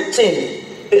donating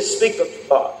this speaker to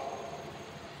God.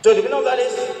 So the meaning of that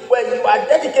is, when you are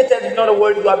dedicated, in other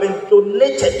words, you have been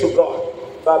donated to God.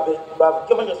 You have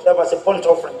given yourself as a burnt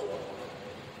offering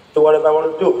to whatever I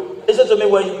want to do. Listen to me,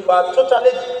 when you are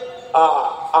totally,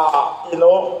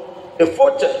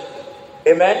 devoted,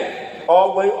 amen,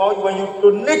 or when you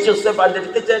donate yourself and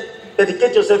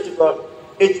dedicate yourself to God,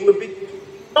 it will be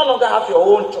no longer have your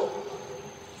own choice.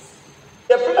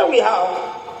 The problem we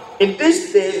have in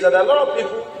these days is that a lot of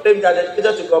people claim they are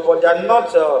dedicated to God, but they are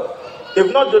not.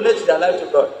 They've not donated their life to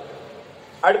God.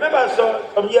 I remember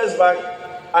some years back,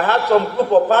 I had some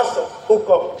group of pastors who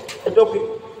come, Edo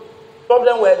people. Some of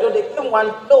them were Edo. They came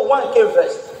one came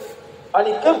first, and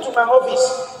he came to my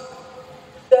office.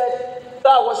 He said,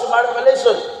 "That was my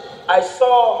revelation. I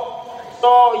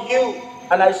saw you,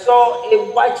 and I saw a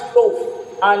white loaf,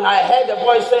 and I heard a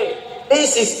voice say,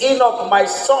 'This is Enoch, my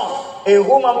son, in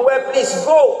whom I'm well. Please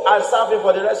go and serve him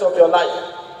for the rest of your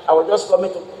life.'" I was just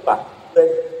coming to Kuba.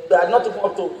 We are not even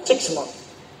up to 6 months.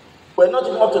 We're not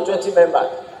even up to 20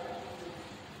 members.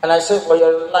 And I said, "For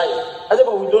your life." I said,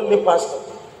 "But we don't need pastors."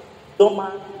 Don't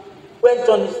mind. Went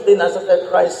on his thing and started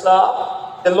crying, "Sir,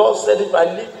 the Lord said if I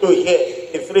live to here,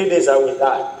 in 3 days I will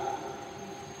die."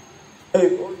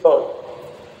 Hey, oh Lord,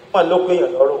 come and look in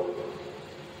your room.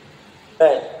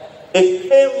 And they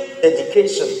came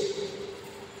dedication,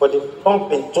 but they've not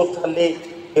been totally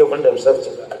given themselves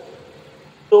to God.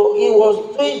 So he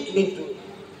was doing.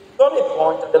 Got a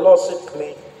point, and the Lord said to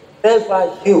me, "Never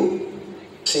you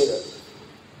see them."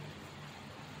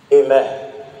 Amen.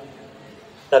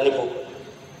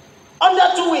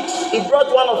 Under 2 weeks, he brought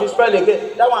one of his friends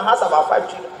again. That one has about 5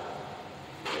 children.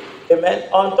 Amen.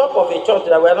 On top of a church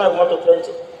that we are not even to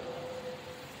 20.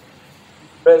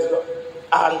 Praise God.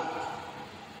 And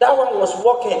that one was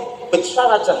working with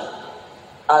charlatan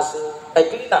as a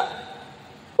cleaner.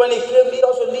 When he came, he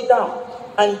also knelt down.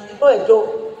 And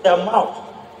their mouth,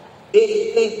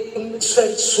 they very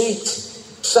sweet.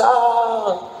 Sir,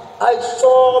 I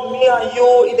saw me and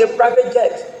you in a private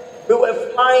jet. We were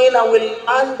flying and we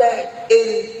landed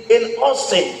in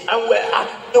Austin. And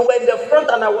you were in the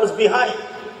front and I was behind.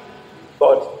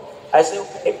 But I said,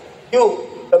 "Okay, you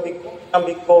can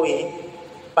be going,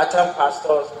 part-time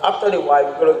pastors. After a while,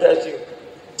 we're going to get you."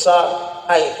 "Sir,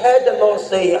 I heard the Lord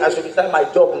say I should resign my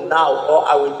job now or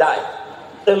I will die." I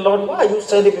said, "Lord, why are you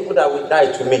sending people that will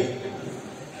die to me?"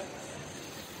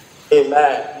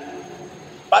 Amen.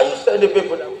 Why are you sending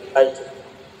people that will die to me?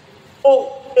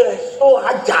 Oh, they're so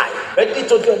agile, ready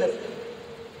to do anything.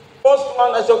 First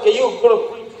one, I said, "Okay, you're going to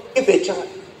preach. Give a child."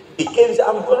 He came and said,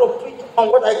 "I'm going to preach on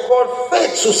what I call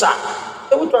faith suicide."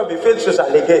 They would try to be faith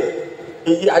suicide again.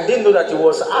 I didn't know that he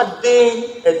was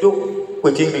adding a joke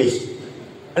with English.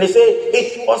 And he said,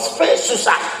 "It was faith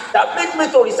suicide that made me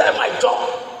to resign my job."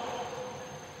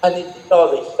 And he did all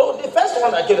this. So the first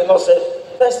one I gave, the Lord said,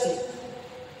 "First thing,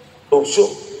 to show."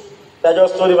 I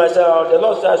just told him, I said, "Oh, the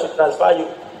Lord said I should transfer you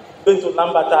going to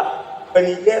Lambata." When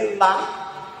he came back,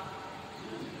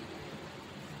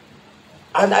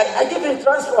 and I gave him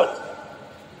transport.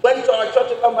 Went to our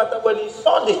church in Lambata. When he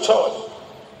saw the church,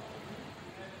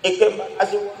 he came back.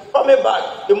 As he was coming back,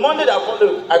 the Monday that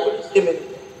followed, I couldn't see him.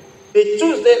 The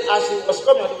Tuesday, as he was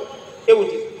coming, he came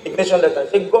with his resignation letter. I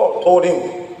said, God told him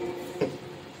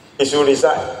he should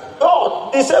resign.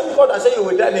 God, the same God that said you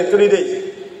will die in 3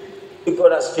 days, the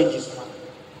God has changed his mind.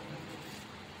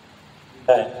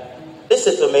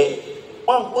 Listen to me.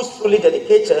 One who is truly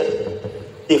dedicated,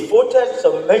 devoted,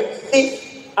 submissive,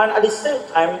 and at the same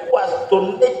time who has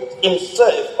donated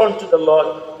himself unto the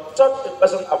Lord, such a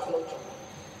person have no choice.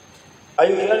 Are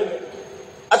you hearing me?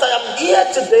 As I am here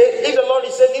today, if the Lord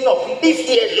is saying, "Enoch, live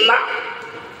here now."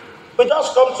 We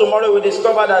just come tomorrow, we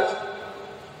discover that,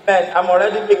 man, I'm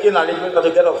already making arrangements to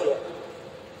get off here.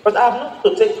 But I have not to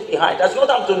take behind. There's no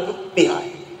time to look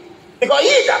behind. Because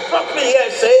he that brought me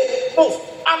here say, "Move."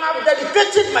 And I've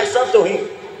dedicated myself to him.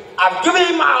 I've given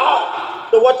him my all.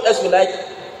 So what else will I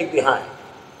take behind?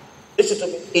 Listen to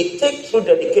me. It takes true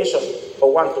dedication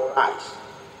for one to rise.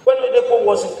 When Enoch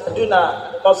was in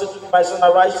Kaduna, the Lord said to my son,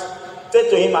 "Arise." Said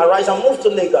to him, "Arise and move to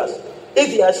Lagos."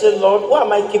 If he had said, "Lord, what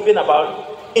am I keeping about?"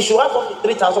 He should have only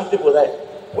 3,000 people there.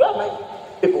 Where am I keeping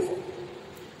people from?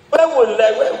 Where will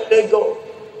they go?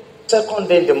 Second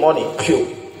day in the morning,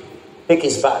 take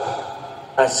his bag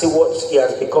and see what he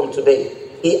has become today.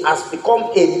 He has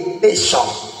become a nation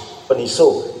on his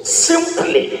soul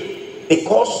simply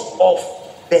because of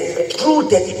the true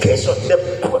dedication, the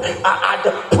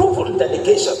proven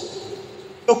dedication.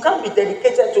 You can't be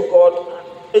dedicated to God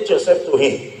and take yourself to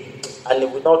Him, and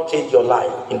it will not change your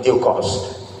life in due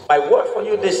course. My word for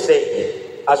you this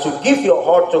day, as you give your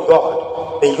heart to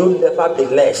God, may you never be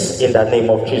less in the name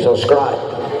of Jesus Christ.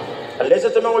 And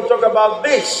listen to me, we'll talk about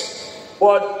this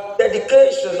word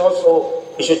dedication also.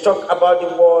 We should talk about the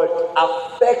word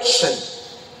affection.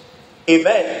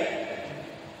 Amen.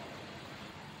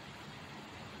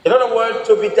 In other words,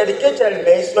 to be dedicated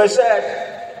means, so I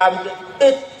said, I'm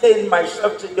dedicating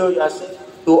myself to you. You are saying,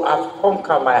 you have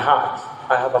conquered my heart.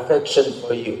 I have affection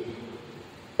for you.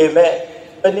 Amen.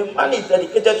 When a man is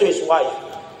dedicated to his wife,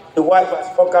 the wife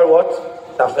has conquered what?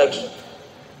 His affection.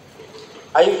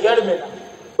 Are you hearing me now?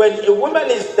 When a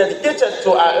woman is dedicated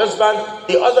to her husband,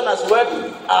 the husband as well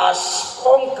has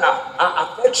conquered her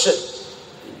affection.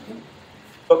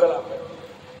 So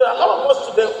a lot of us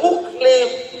today who claim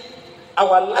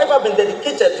our life has been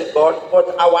dedicated to God,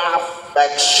 but our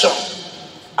affection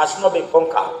has not been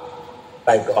conquered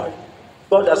by God.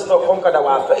 God has not conquered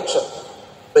our affection.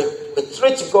 We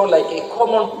treat God like a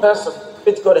common person.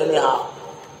 We treat God anyhow.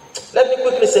 Let me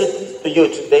quickly say this to you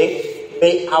today.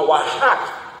 May our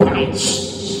heart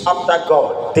pants after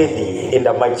God daily in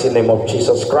the mighty name of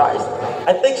Jesus Christ.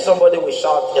 I think somebody will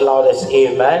shout the loudest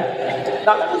amen.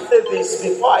 Now let me say this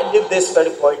before I leave this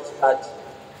very point, that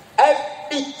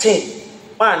everything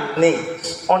man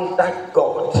needs under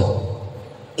God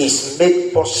is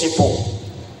made possible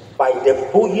by the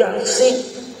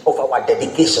buoyancy of our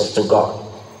dedication to God.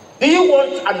 Do you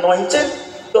want anointing?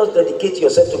 Just dedicate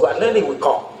yourself to God and then it will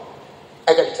come.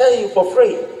 I can tell you for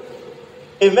free.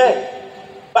 Amen.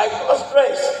 By God's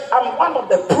grace, I'm one of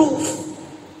the proof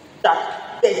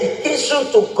that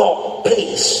dedication to God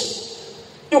pays.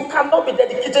 You cannot be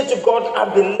dedicated to God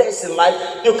and be less in life.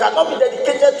 You cannot be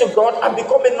dedicated to God and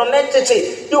become a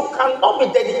non-entity. You cannot be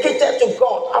dedicated to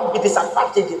God and be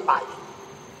disadvantaged in life.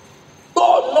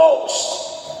 God knows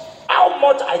how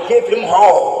much I gave Him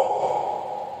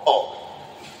all. Oh,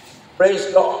 praise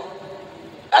God.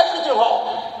 Everything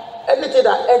all. Anything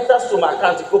that enters to my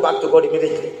account, go back to God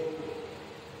immediately.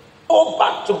 Go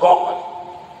back to God.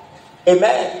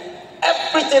 Amen.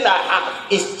 Everything I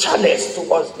have is channeled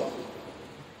towards God.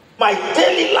 My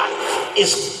daily life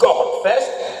is God first,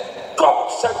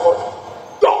 God second,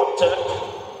 God third,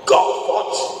 God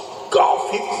fourth,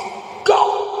 God fifth,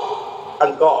 God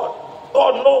and God.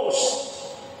 God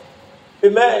knows.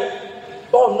 Amen.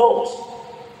 God knows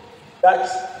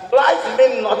that life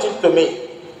means nothing to me.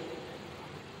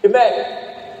 Amen.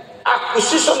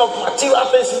 Acquisition of material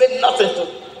things means nothing to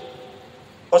me.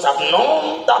 Because I've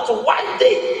known that one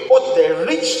day both the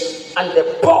rich and the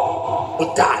poor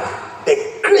will die. The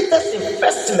greatest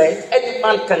investment any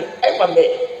man can ever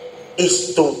make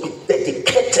is to be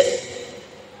dedicated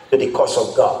to the cause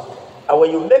of God. And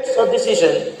when you make some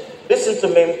decision, listen to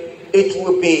me, it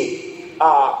will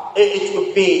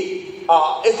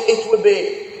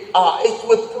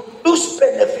produce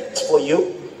benefits for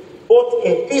you both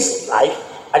in this life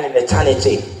and in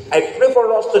eternity. I pray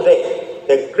for us today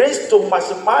the grace to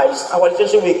maximize our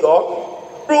relationship with God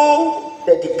through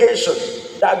dedication.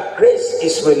 That grace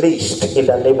is released in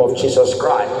the name of Jesus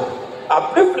Christ.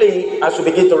 Briefly, as we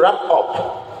begin to wrap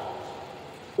up,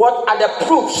 what are the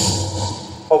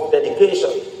proofs of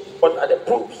dedication? What are the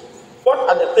proofs? What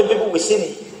are the things people will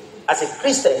see as a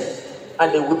Christian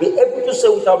and they will be able to say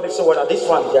without mixing water, this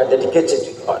one they are dedicated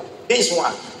to God. This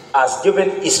one has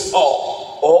given his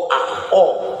all or are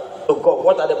all to God.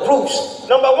 What are the proofs?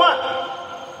 Number one,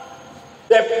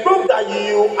 the proof that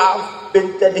you have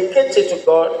been dedicated to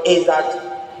God is that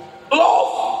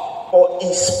love for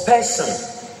His person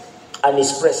and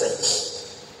His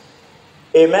presence.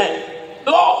 Amen.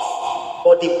 Love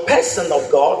for the person of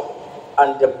God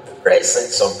and the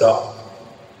presence of God.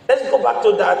 Let's go back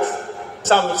to that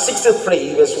Psalm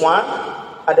 63 verse 1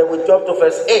 and then we jump to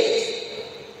verse 8.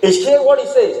 Is here what he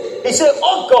says? He said,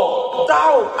 "Oh God,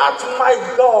 thou art my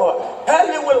God,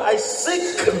 early will I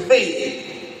seek thee.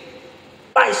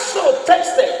 My soul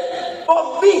thirsted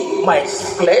for thee, my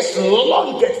flesh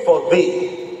longeth for thee.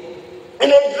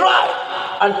 In a dry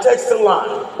and thirsty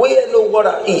land, where no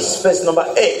water is." Verse number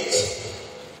 8.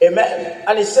 Amen.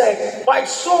 And he said, "My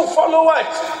soul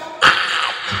followeth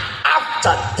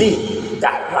after thee,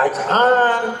 thy right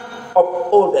hand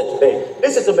upholdeth me."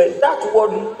 Listen to me. That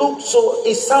word looks so,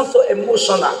 it sounds so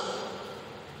emotional.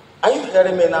 Are you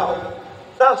hearing me now?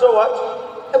 Sounds so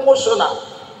what? Emotional.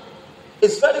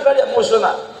 It's very, very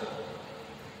emotional.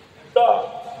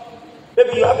 So,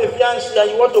 maybe you have a fiancée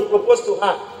and you want to propose to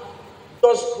her.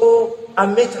 Just go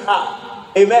and meet her.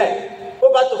 Amen.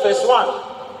 Go back to verse 1.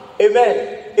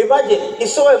 Amen. Imagine,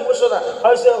 it's so emotional.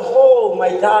 I say, oh, my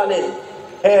darling.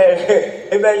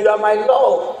 Amen. You are my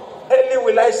love. Early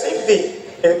will I seek thee.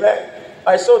 Amen.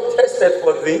 My soul tested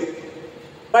for thee.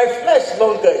 My flesh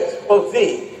longeth for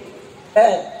thee.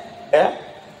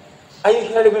 Are you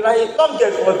hearing me? I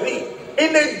longeth for thee.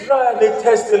 In a dry and a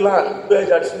thirsty land where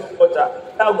there is no water.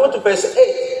 Now go to verse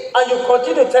 8. And you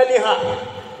continue telling her.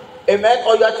 Amen.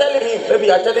 Or you are telling him. Maybe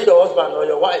you are telling your husband or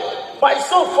your wife. My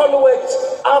soul followeth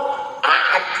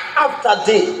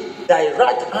after thee. Thy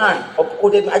right hand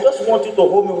upholdeth me. I just want you to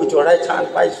hold me with your right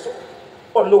hand. My soul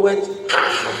followeth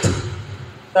hard.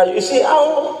 Now you see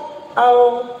how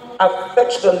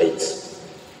affectionate,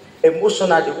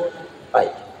 emotional the word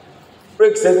like.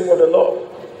 Praise the name of the Lord.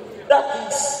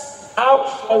 That is how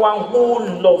someone who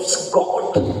loves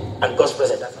God and God's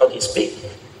presence, that's how they speak.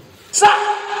 Sir,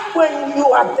 when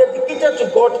you are dedicated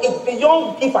to God, it's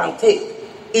beyond give and take.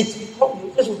 This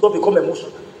will become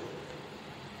emotional.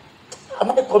 Am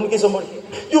I communicating somebody here?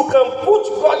 You can put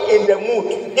God in the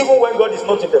mood, even when God is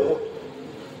not in the mood.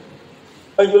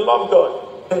 When you love God,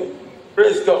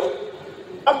 praise God.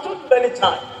 I've told you many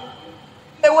times.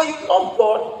 And when you love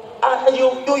God, and you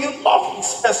love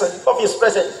His presence, you love His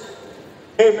presence.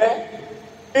 Amen.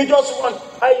 You just want,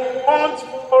 I want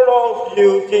more of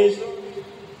you, Jesus.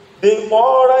 The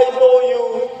more I know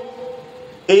you,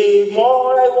 the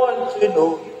more I want to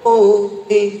know you,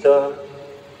 Jesus.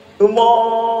 The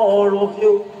more of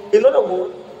you. In other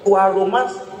words, you are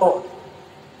romancing God.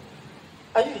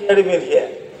 Are you hearing me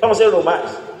here? Someone say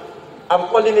romance. I'm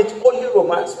calling it holy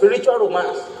romance, spiritual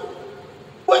romance.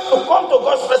 When you come to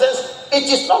God's presence, it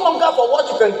is no longer for what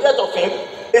you can get of Him.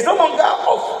 It's no longer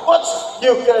of what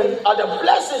you can, or the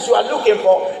blessings you are looking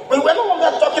for. We were no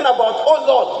longer talking about, oh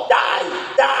Lord, die.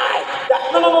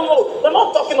 No. We're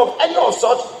not talking of any of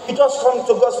such. You just come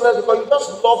to God's presence because you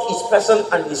just love His person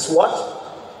and His what?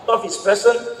 Love His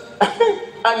person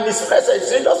and His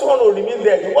presence. You just want to remain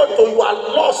there. You are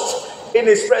lost in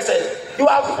His presence. You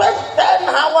have spent 10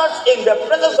 hours in the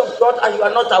presence of God and you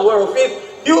are not aware of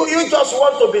it. You just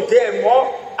want to be there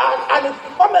more. And it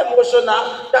becomes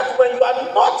emotional that when you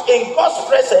are not in God's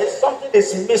presence, something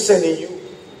is missing in you.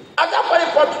 At that very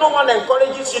point, no one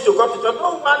encourages you to come to church.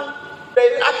 No one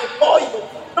will call you.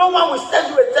 No one will send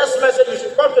you a text message, you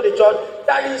should come to the church.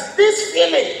 There is this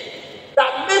feeling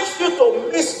that makes you to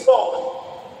miss God.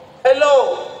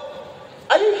 Hello?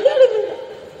 Are you hearing me?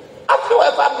 Have you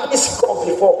ever missed God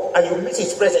before and you miss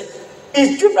His presence?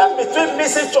 It's different between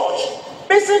missing church.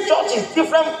 Missing church is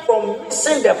different from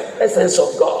missing the presence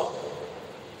of God.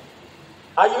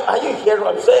 Are you hearing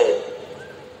what I'm saying?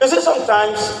 You see,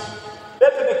 sometimes,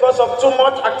 maybe because of too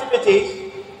much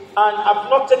activities, and I've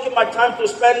not taken my time to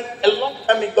spend a long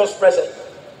time in God's presence,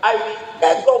 I will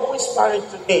hear God whispering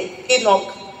to me,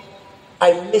 Enoch,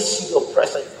 I miss your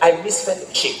presence. I miss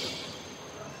fellowship.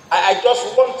 I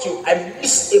just want you. I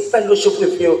miss a fellowship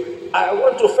with you. I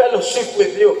want to fellowship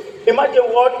with you. Imagine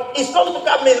what? It's not look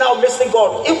at me now missing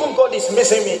God. Even God is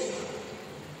missing me.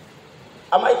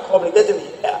 Am I communicating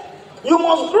here? You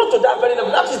must grow to that very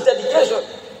level. That is dedication.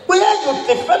 Where you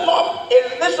develop a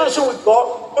relationship with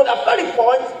God to the very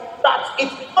point that it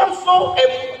becomes so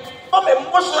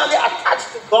emotionally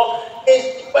attached to God.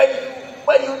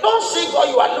 When you don't see God,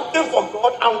 you are looking for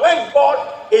God, and when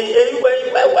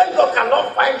God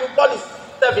cannot find you, God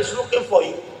is looking for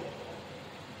you.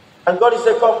 And God is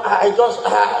saying, come, I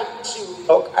see you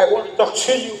talk. I want to talk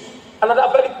to you. And at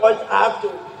that very point, I have to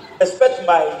respect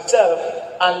myself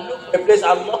and look at a place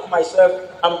and lock myself.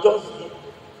 I'm just here.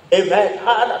 Amen. And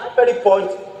at that very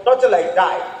point, nothing like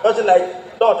die. Nothing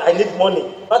like, Lord, I need money.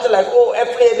 Nothing like, oh,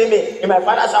 every enemy in my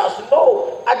father's house.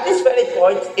 No. At this very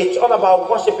point, it's all about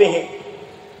worshiping Him.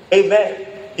 Amen.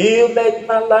 You make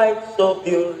my life so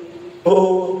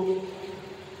beautiful.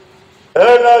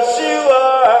 And as you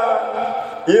are,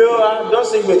 don't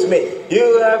sing with me.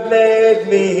 You have made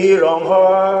me here on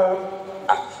earth.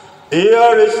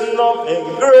 There is nothing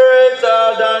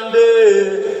greater than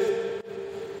this.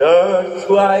 That's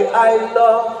why I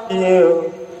love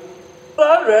you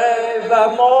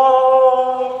forevermore.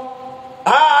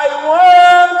 I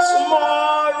want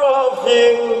more of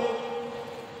you.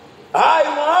 I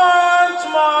want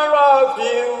more of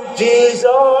you,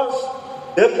 Jesus.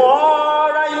 The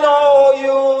more I know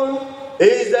you,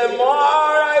 is the more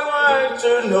I want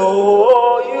to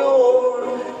know you,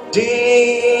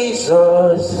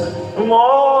 Jesus.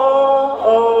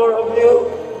 More of you.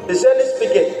 Sincerely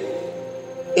speaking,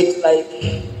 it's like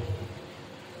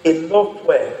a love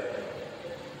prayer.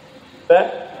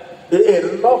 A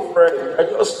love prayer.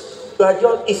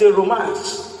 It's a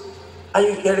romance. Are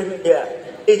you hearing me here?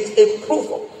 It's a proof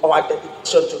of our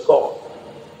dedication to God.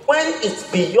 when it's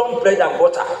beyond bread and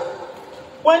butter,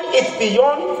 when it's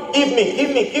beyond give me,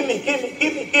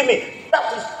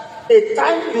 that is the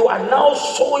time you are now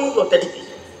showing your dedication.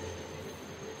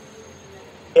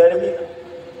 Hear me?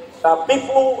 There are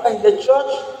people in the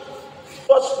church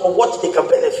just for what they can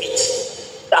benefit.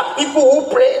 There are people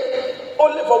who pray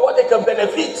only for what they can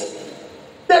benefit.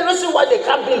 The reason why they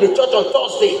can't be in the church on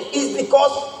Thursday is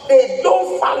because they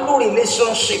don't follow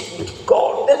relationship with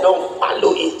God. They don't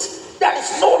follow it. There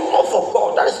is no love for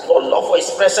God. There is no love for His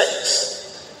presence.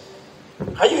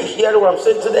 Are you hearing what I'm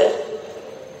saying today?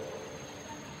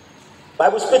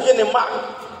 Bible speaking in Mark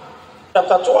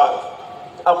chapter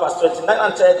 12 and verse 29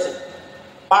 and 30.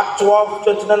 Mark 12,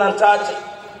 29 and 30.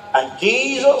 And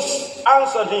Jesus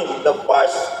answered him, the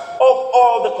first of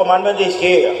all the commandments is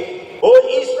here. O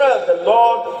Israel, the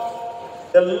Lord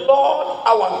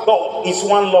our God is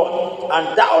one Lord,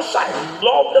 and thou shalt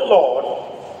love the Lord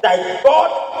thy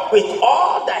God with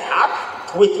all thy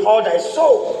heart, with all thy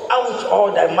soul, and with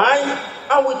all thy mind,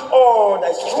 and with all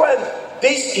thy strength.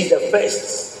 This is the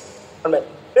first. Amen.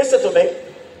 Listen to me.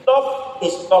 Love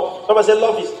is love. Somebody say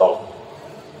love is love.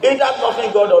 Either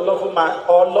loving God or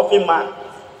loving man,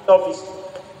 love is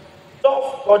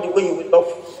love God the way you will love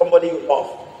somebody you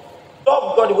love.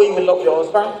 Love God the way you will love your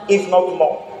husband, if not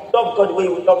more. Love God the way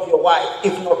you will love your wife,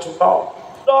 if not more.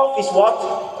 Love is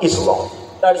what? Is love.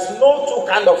 There is no two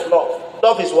kind of love.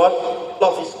 Love is what?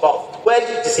 Love is love. When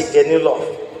it is a genuine love.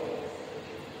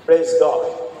 Praise God.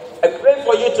 I pray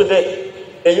for you today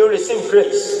that you receive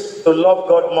grace to love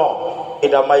God more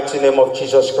in the mighty name of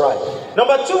Jesus Christ.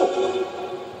 Number 2.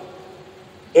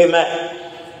 Amen.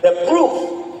 The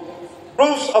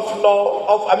proofs of love,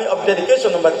 of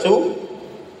dedication. Number 2.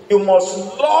 You must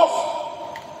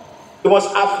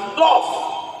have love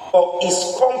for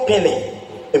His company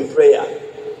in prayer.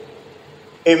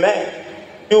 Amen.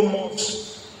 You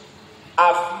must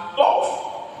have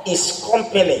love His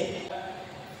company.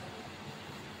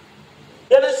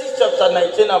 Genesis chapter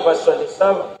 19 and verse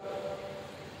 27.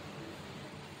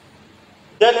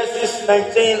 Genesis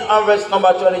 19 and verse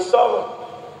number 27.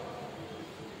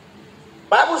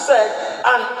 Bible said,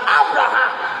 and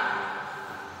Abraham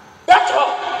got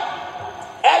up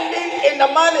early in the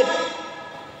morning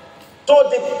to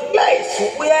the place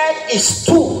where he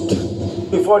stood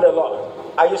before the Lord.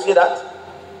 Are you see that?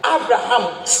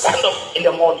 Abraham stand up in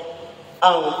the morning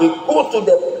and we go to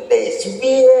the place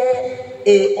where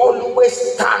he always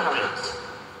stands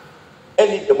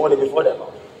early in the morning before the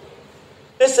Lord.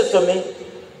 Listen to me.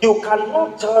 You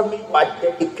cannot tell me you are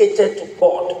dedicated to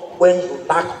God when you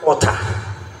lack altar,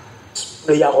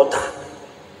 prayer altar.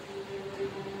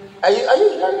 Are you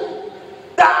hearing me?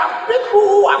 There are people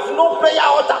who have no prayer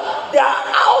altar. Their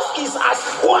house is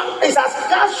as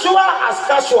casual as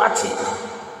casualty.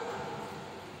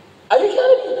 Are you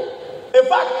hearing me? In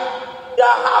fact,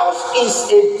 their house is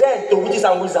a den to witches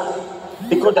and wizards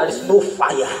because there is no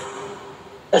fire.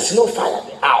 There's no fire in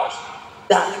the house.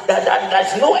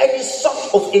 There's no any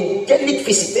sort of angelic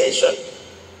visitation.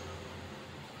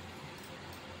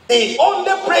 The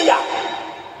only prayer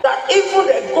that even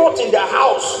the goat in their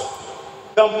house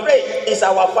can pray is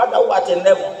our Father who art in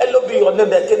heaven. Hallowed be your name,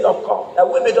 the kingdom come. That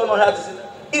we may don't know how to say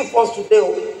that. Give us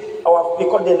today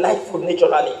because they like food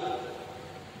naturally.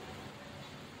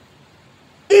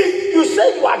 If you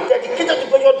say you are dedicated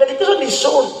to God, your dedication is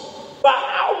shown by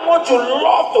how much you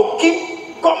love to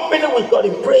keep company with God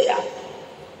in prayer.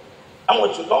 How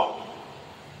much you love.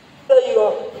 Say you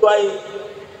are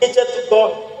dedicated to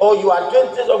God or you are doing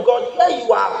things of God. Yeah,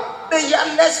 you are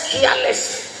careless.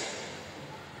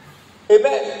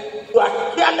 Amen. You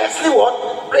are carelessly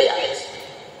what? Prayerless.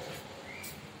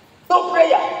 No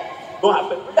prayer. Don't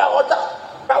have a prayer altar.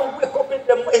 Can't wake up in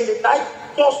the night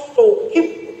just to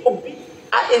keep to be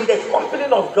in the company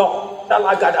of God.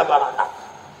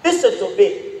 Listen to me.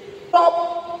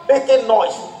 Stop making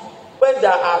noise when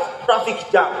there are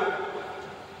traffic jam.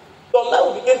 Your life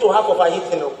will begin to have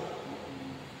overheating.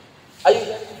 Are you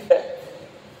hearing?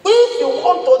 If you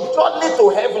want to journey to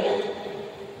heaven,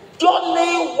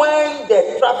 journey when the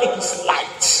traffic is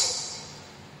light.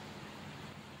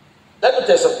 Let me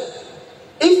tell you something.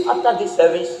 If after this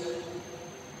service,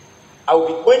 I will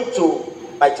be going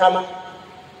to my chama,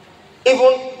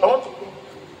 even I want to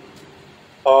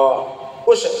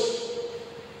Ocean,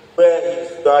 where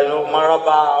Maraba,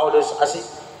 all this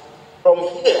assist. From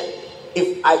here,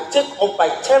 if I take off by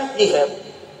 10 p.m.,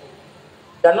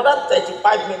 another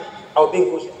 35 minutes, I'll be in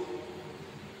Goshen.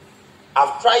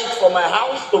 I've tried from my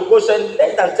house to Goshen,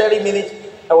 less than 30 minutes,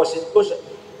 I was in Goshen.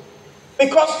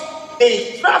 Because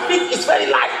the traffic is very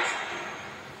light.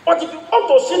 But if you want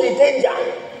to see the danger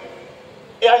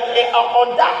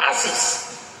on that axis,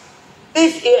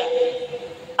 leave here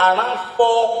around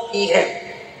 4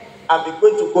 p.m. and be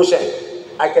going to Goshen,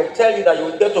 I can tell you that you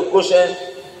will get to Goshen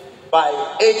by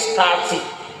 8:30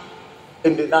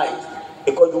 in the night,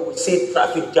 because you will see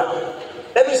traffic jam.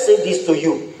 Let me say this to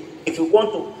you: if you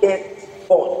want to get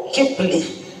God cheaply,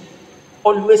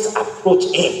 always approach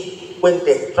him when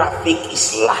the traffic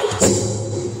is light.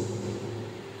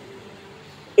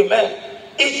 Amen.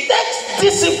 It takes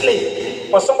discipline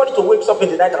for somebody to wake up in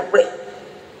the night and pray.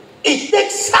 It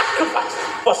takes sacrifice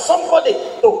for somebody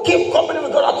to keep company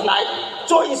with God at night.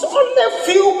 So it's only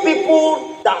few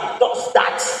people that does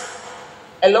that.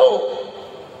 Hello?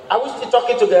 Are we still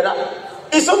talking together?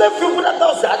 It's only few people that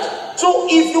does that. So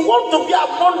if you want to be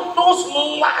among those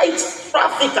light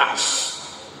traffickers,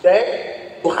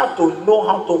 then you have to know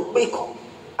how to wake up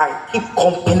and keep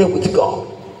company with God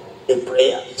in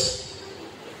prayers.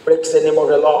 Praise the name of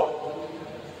the Lord.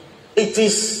 It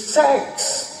is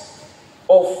sex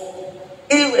of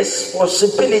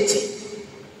irresponsibility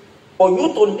for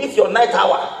you to leave your night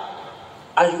hour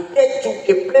and you get to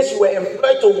a place you were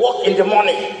employed to work in the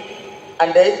morning,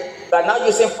 and then you are now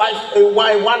using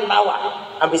 1 hour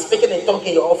and be speaking in tongue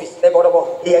in your office. Now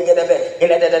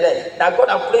God,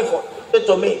 I'm praying for. Say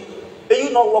to me, do you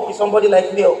not work with somebody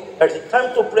like me? There's a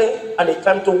time to pray and a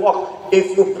time to work.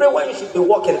 If you pray when you should be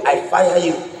working, I fire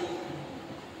you.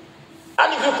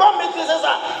 And if you come meet me, say,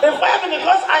 they fire me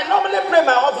because I normally pray in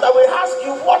my office. I will ask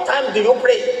you, what time do you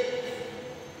pray?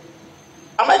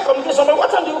 Am I coming to somebody? What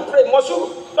time do you pray? Must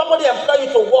you somebody employ you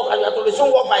to work and you have to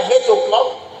resume work by 8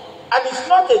 o'clock? And it's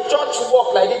not a church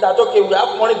work like this that, okay, we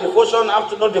have morning devotion,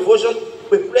 afternoon devotion,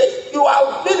 we pray. You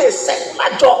are doing a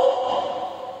secular job.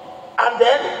 And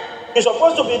then you're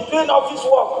supposed to be doing office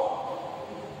work.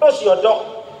 Close your door.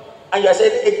 And you are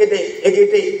saying,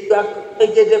 Egede, you are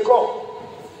Egede call.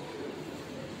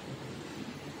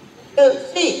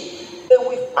 See, they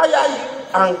will fire you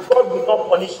and God will not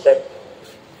punish them.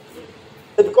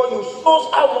 Because you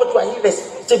show how much you are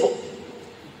irresponsible.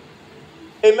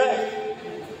 Amen.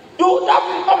 You have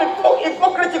become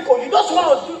hypocritical. You just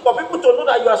want to do for people to know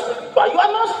that you are spiritual. You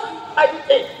are not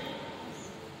anything.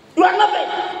 You are nothing.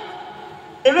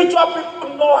 Spiritual people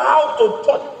know how to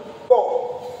touch God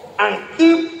and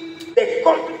keep the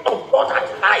company of God at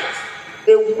night.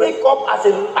 They wake up as a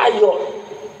lion,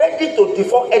 ready to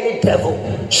devour any devil.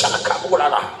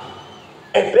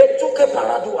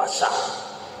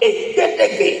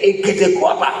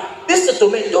 Listen to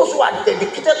me, those who are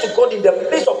dedicated to God in the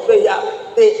place of prayer,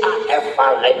 they are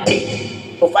ever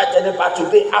ready to fight any battle.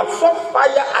 They have some fire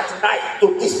at night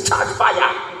to discharge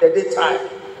fire in the daytime.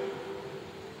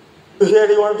 You hear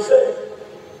what I'm saying?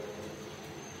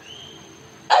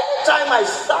 Anytime I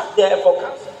start there for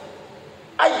cancer,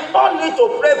 I do not need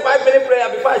to pray 5-minute prayer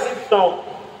before I sit down.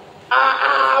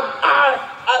 I'm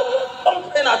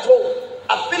praying at home.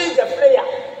 I'm feeling the prayer.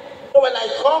 So when I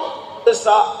come, this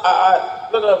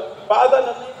Father, in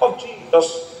the name of Jesus,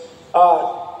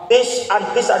 this and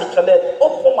this are the challenge.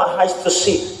 Open my eyes to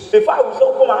see. Before I will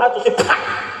open my eyes to see,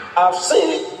 I've seen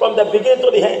it from the beginning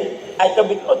to the end. I can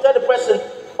be able to tell the person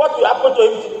what will happen to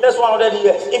him in the next 100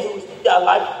 years if he will still be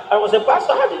alive. I was a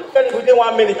pastor. How did you get it within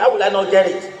 1 minute? How will I not get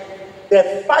it?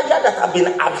 The fire that has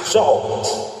been absorbed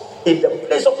in the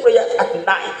place of prayer at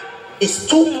night is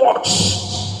too much.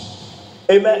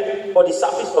 Amen. For the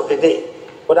service of the day.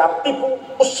 But there are people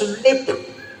who sleep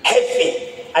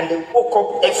heavy and they woke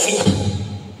up heavy,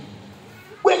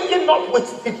 waking up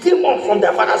with the demon from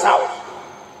their father's house.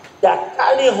 They are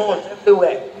carrying horns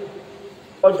everywhere,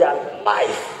 but their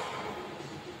life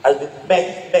has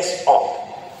been messed up.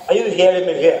 Are you hearing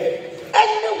me here?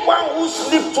 Anyone who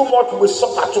sleeps too much will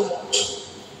suffer too much.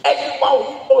 Anyone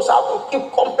who knows how to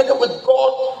keep company with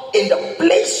God in the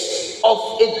place of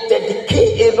a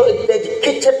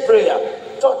dedicated prayer,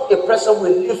 such a person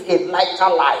will live a lighter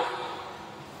life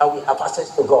and we have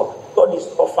access to God. God is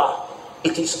so far.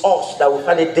 It is us that will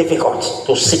find it difficult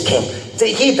to seek him.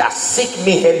 Say, he that seek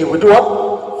me early will do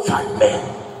what? Find me.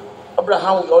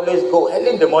 Abraham will always go early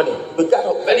in the morning. We got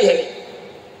up very early.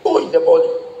 Go in the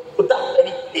morning to that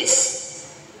very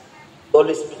place.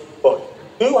 Always meet God.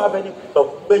 Do you have any place of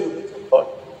where you meet God?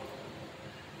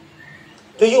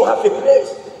 Do you have a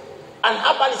place? And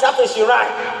Abba is having a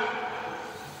shrine.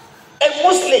 A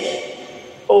Muslim.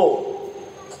 Oh,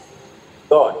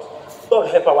 God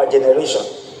help our generation.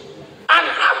 And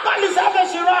Abba is having a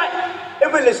shrine.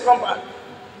 Even his compound.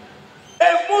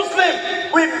 A Muslim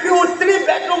will build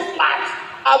 3-bedroom flat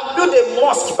and build a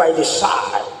mosque by the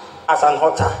side as an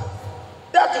altar.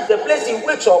 That is the place he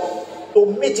wakes up to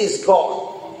meet his God.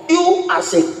 You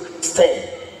as a Christian,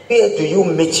 where do you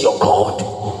meet your God?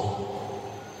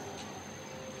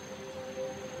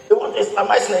 You want to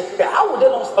Islamize Nigeria. How would they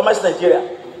not Islamize Nigeria?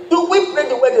 Do we pray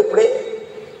the way they pray?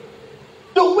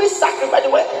 Do we sacrifice the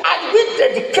way? Are we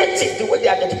dedicated the way they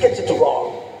are dedicated to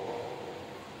God?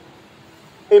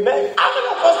 Amen. How many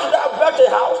of us today have built a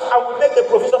house and will make a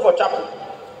provision for chapel?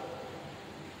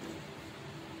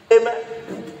 Amen.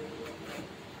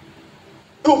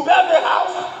 You build a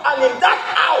house, and in that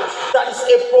house, there is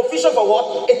a provision for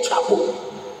what? A chapel.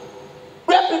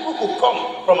 Where people could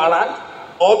come from around,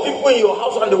 or people in your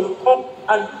house, and they will come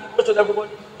and question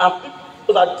everybody, and people,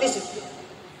 so that this is.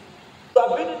 You are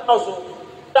building a house,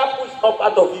 chapel is not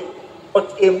part of you,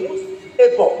 but a Muslim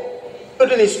neighbor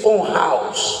building his own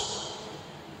house,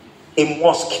 a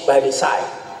mosque by the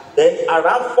side. Then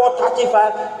around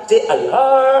 4:35, say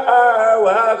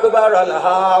Allah Akbar,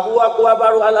 Allahu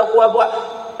Akbar, Allahu Akbar.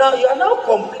 Now you are now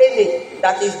complaining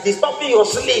that is disturbing your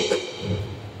sleep.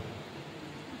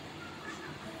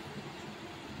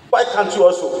 Why can't you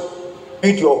also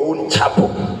build your own chapel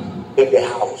in the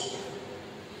house?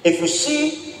 If you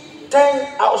see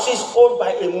 10 houses owned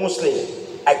by a Muslim,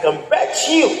 I can bet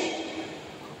you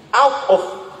out of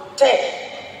 10.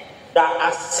 There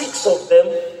are 6 of them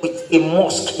with a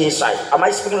mosque inside. Am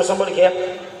I speaking to somebody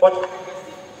here? But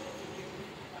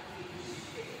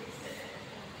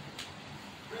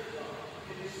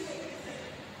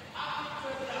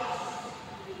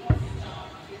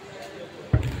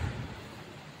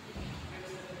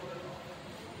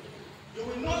you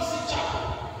will not see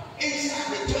chapel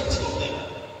inside the 20 of them.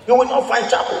 You will not find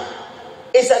chapel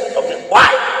inside the 20 of them. Why?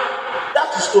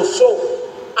 That is to show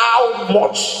how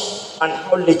much and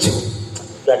how little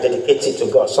you are dedicated to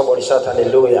God. Somebody shout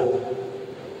hallelujah.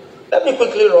 Let me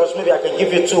quickly rush. Maybe I can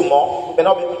give you 2 more. You may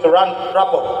not be able to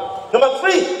wrap up. Number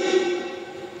 3.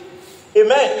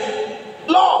 Amen.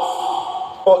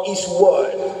 Love for His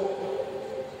word.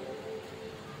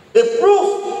 The proof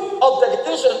of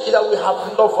dedication is that we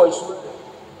have love for His word.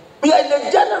 We are in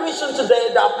a generation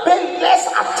today that pay less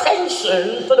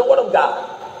attention to the word of God.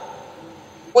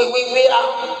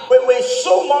 We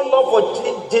show more love for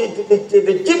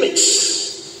the gimmicks,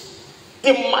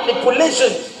 the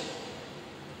manipulations.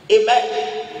 Amen.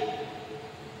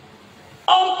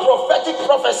 Unprophetic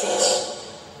prophecies.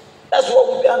 That's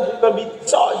what we are be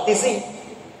so deceived.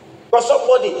 Because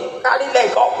somebody carry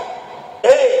leg up.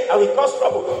 Hey, I will cause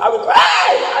trouble. I will go,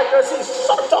 hey, I can see,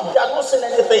 shut up, they are not saying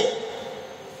anything.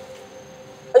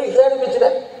 Are you hearing me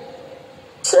today?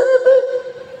 Seriously?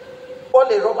 All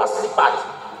the rubber slippers.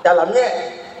 To a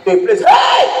place.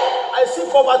 Hey! I see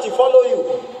poverty follow you.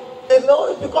 They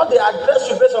know because they address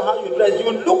you based on how you dress.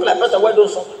 You look like a person who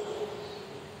does something.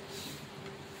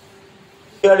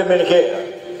 Hear me here.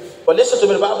 But listen to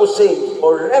me, the Bible says,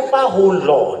 forever, O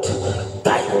Lord,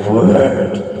 thy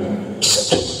word is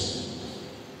settled.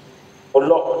 O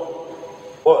Lord,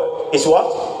 word is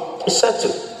what? Is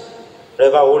settled.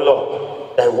 Forever, O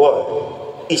Lord, thy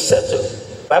word is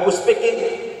settled. Bible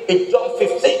speaking. In John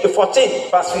 14,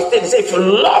 verse 15, it says, if you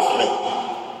love me,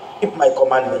 keep my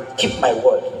commandment, keep my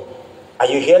word. Are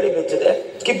you hearing me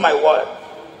today? Keep my word.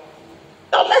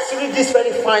 Now let's read this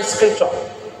very fine scripture.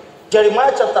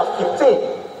 Jeremiah chapter 15,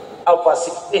 verse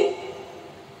 16.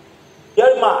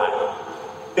 Jeremiah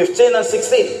 15 and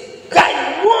 16.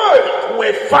 Thy word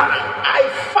will find. I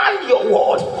find your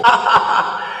word.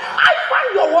 I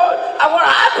find your word. And what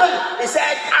happened? He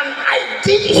said, and I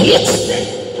did hit them.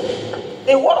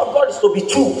 The word of God is to be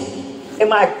true.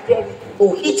 Am I dead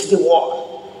to hit the word?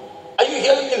 Are you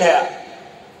hearing me here?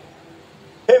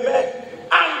 Amen.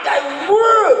 And thy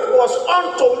word was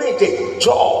unto me the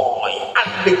joy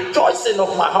and rejoicing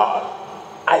of my heart.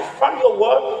 I found your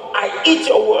word, I eat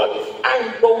your word,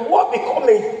 and your word become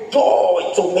a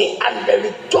joy to me and the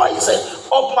rejoicing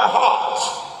of my heart.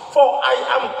 For I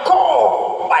am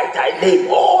called by thy name,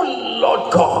 O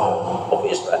Lord God of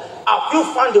Israel. Have you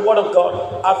found the word of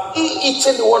God? Have you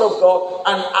eaten the word of God?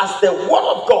 And as the word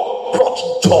of God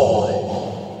brought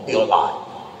joy in your life.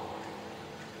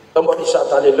 Somebody shout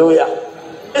hallelujah.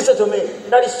 Listen to me.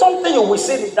 There is something you will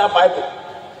see in that Bible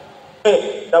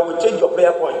that will change your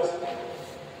prayer point.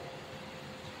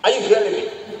 Are you hearing me?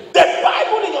 The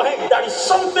Bible in your hand, there is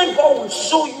something God will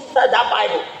show you inside that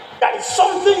Bible. There is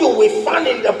something you will find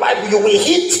in the Bible. You will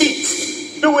hit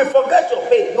it. You will forget your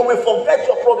pain. You will forget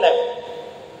your problem.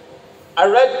 I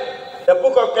read the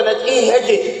book of Kenneth E.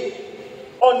 Hagin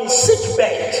on his sick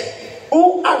bed,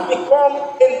 who has become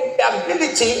in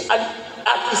ability and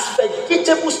at his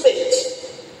vegetable stage.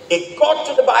 He got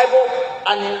to the Bible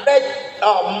and he read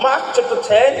Mark chapter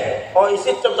 10, or is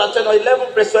it chapter 10 or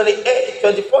 11, verse 28,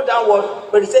 24 downward,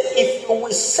 where he said, if you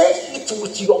will say it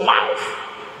with your mouth,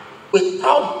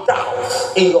 without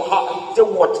doubt in your heart,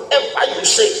 then whatever you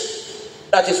say,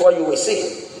 that is what you will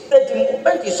see. But the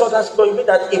moment he saw that scripture, you mean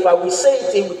that if I will say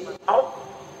it with my mouth,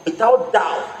 without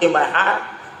doubt in my heart,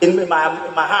 in my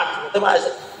heart, whatever I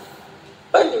said,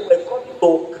 when they were coming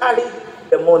to carry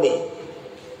the money,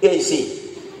 here you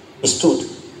see, he stood,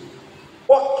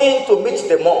 walking to meet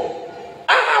the mom.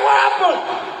 What happened?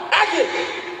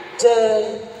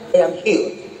 I am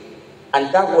healed. And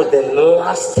that was the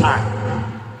last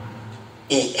time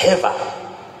he ever,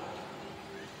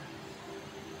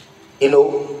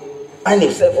 find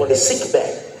himself on the sick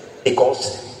bed,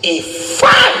 because he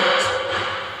found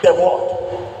the word.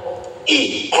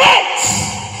 He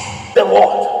ate the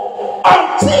word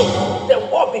until the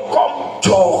word become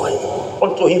joy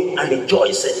unto him and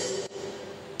rejoicing.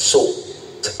 So,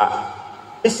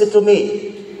 listen to me.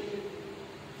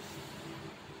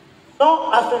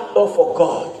 Not having love for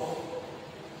God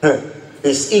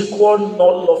is equal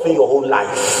not loving your whole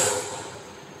life.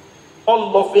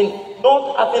 Not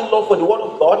having love for the word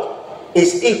of God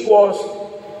is equals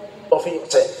loving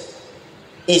yourself.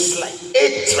 It's like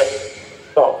hatred.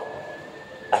 God,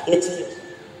 I hate you.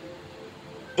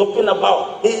 Joking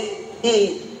about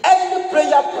any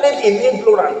prayer prayed in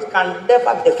ignorance can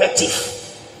never be effective.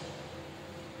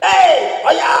 Hey,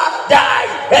 oh yeah, die,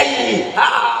 hey,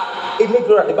 in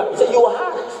ignorance. The Bible says you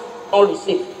heart not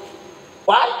receive.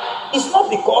 Why? It's not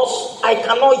because I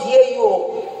cannot hear you,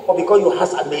 or because your heart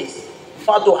is amazed.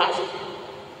 Not to heart.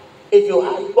 If your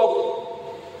heart God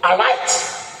aright,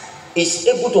 is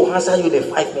able to answer you in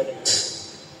 5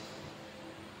 minutes.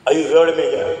 Are you hearing me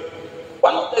here?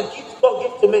 One of the gifts God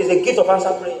gives to me is a gift of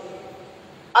answer prayer.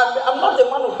 I'm not the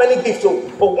man of many gifts,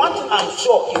 but one thing I'm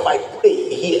sure, if I pray,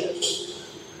 he hears.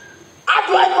 How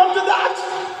do I come to that?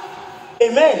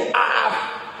 Amen. I have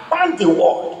found the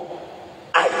word.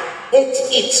 I hate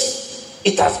it.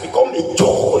 It has become a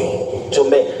joy to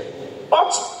me.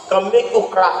 What can make you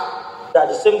cry? That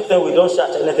the same thing, we don't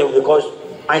shout anything because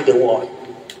find the word.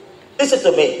 Listen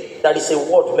to me. That is a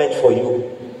word meant for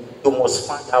you. You must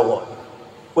find that word.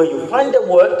 When you find the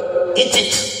word, eat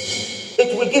it.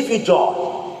 It will give you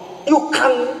joy. You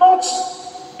cannot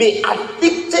be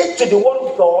addicted to the word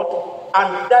of God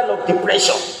and die of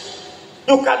depression.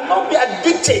 You cannot be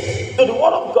addicted to the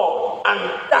word of God and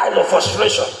die of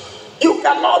frustration. You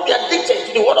cannot be addicted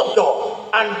to the word of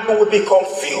God and you will be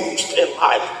confused in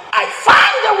life. I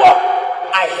find the word,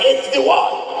 I hate the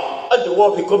word, and the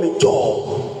word become a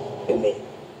joy to me.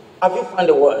 Have you found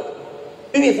the word?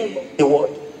 Do you even know the word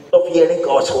of hearing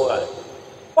God's word?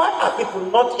 Why are people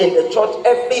not in the church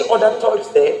every other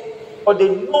Thursday? Or they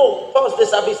know Thursday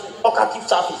service, talkative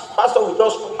service. Pastor will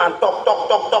just come and talk,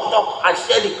 and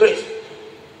share the grace.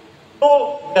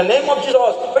 No, in the name of Jesus,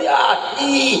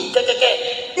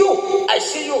 you, I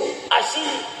see you, I see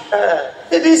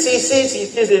this.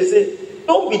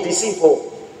 Don't be deceitful.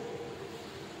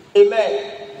 Amen.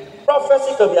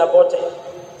 Prophecy can be aborted.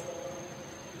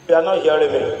 You are not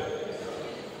hearing me.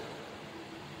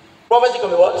 Prophecy can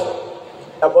be what?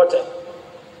 Aborted.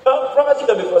 No, prophecy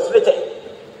can be frustrated.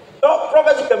 No,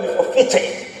 prophecy can be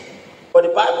forfeited. But the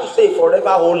Bible says, forever,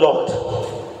 O Lord,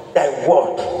 thy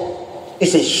word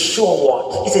is a sure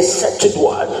word, it's a settled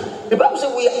word. The Bible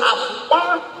says we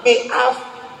have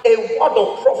a word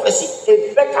of prophecy,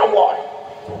 a better word.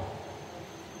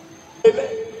 Amen.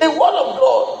 The word of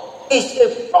God is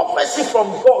a prophecy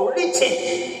from God,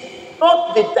 written,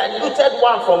 not the diluted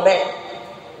one from men.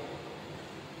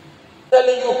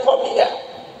 Telling you, come here.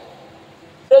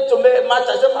 Say to me,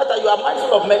 Martha, you are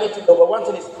mindful of many things, but one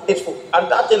thing is faithful, and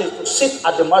that thing is to sit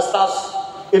at the master's,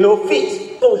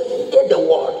 feet to hear the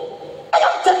word. I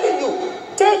am telling you,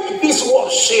 take this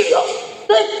word serious.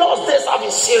 Take Thursday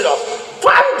service serious.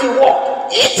 Find the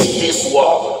word, eat this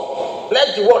word.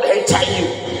 Let the word enter you.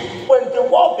 When the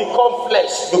word becomes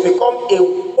flesh, you become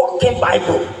a walking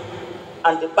Bible,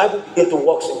 and the Bible begins to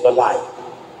work in your life.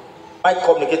 I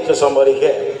communicate to somebody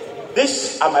here.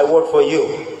 These are my word for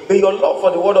you. May your love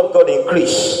for the word of God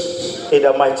increase in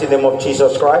the mighty name of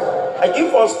Jesus Christ. I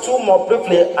give us two more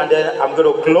briefly and then I'm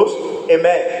going to close.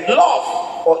 Amen.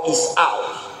 Love for his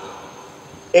house.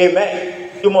 Amen.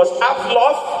 You must have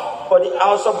love for the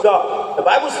house of God. The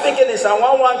Bible speaking in Psalm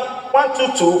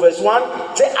 122 verse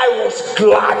 1 say, I was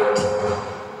glad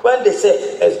when they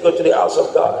said, let's go to the house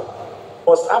of God. You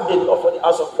must have the love for the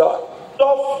house of God.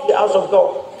 Love the house of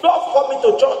God. Love coming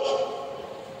to church.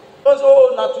 Because,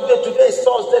 now today is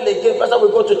Thursday again. Pastor, we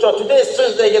go to church. Today is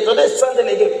Tuesday again. Today is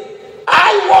Sunday again.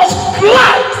 I was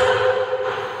glad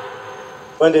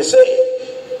when they say,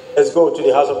 let's go to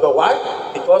the house of God. Why?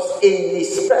 Because in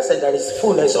his presence there is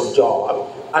fullness of joy.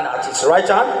 And at his right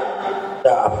hand,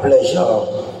 there are pleasure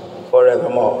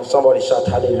forevermore. Somebody shout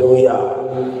hallelujah.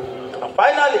 And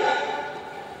finally,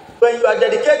 when you are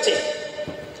dedicating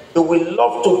you will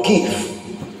love to give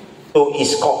to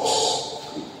his cause.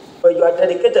 When you are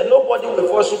dedicated, nobody will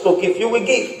force you to give. You will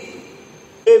give.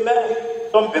 Amen.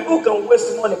 Some people can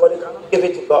waste money, but they cannot give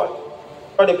it to God.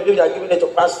 Because they believe they are giving it to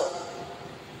pastor.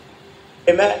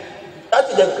 Amen. That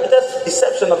is the greatest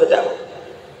deception of the devil.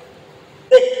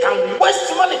 They can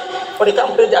waste money, but they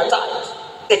can't pay their tithes.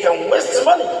 They can waste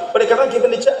money, but they cannot give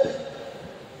in the church.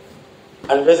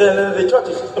 And they say, the church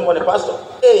is spending money, pastor.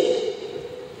 Hey,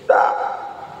 that.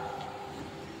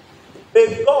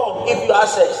 May God give you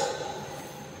access,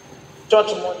 church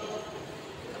money,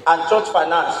 and church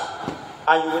finance.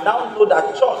 And you will now know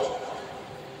that church,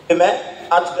 amen,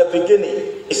 at the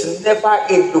beginning, is never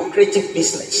a lucrative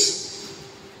business.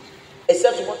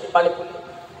 Except you want to manipulate.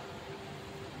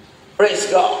 Praise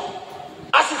God.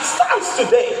 As it stands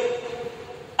today,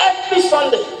 every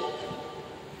Sunday,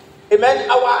 amen,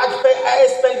 our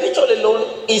expenditure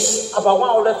alone is about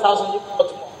 100,000 more.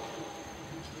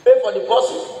 Pay for the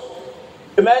buses,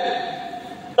 amen.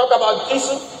 Talk about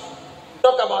Jesus,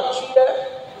 talk about cheer,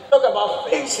 talk about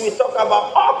faith, we talk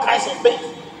about all kinds of things.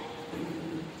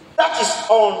 That is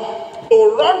on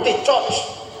to run the church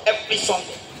every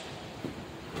Sunday.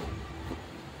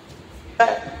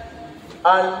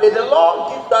 And may the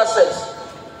Lord give that sense,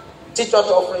 teach church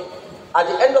offering at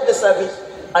the end of the service,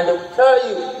 and they will tell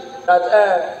you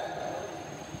that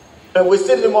we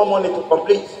still need more money to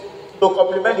complete, to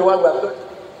complement the one we have done.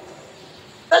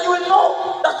 Then you will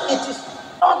know that it is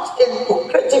not a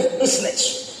lucrative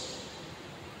business.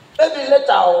 Maybe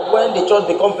later when the church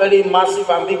becomes very massive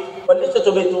and big, but listen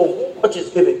to me too, what is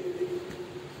giving?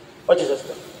 What is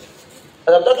expected?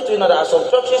 As I'm talking to you now, there are some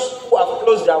churches who have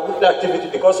closed their weekly activity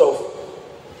because of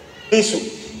issue.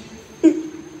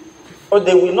 But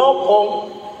they will not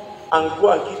come and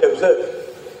go and kill themselves.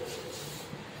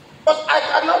 Because I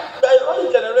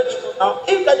only generate now.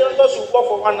 If the generator should work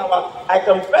for 1 hour, I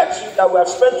can bet you that we have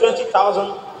spent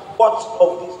 20,000 worth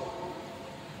of this.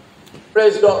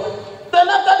 Praise God. Then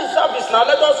after the service, now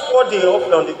let us pour the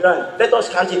offering on the ground. Let us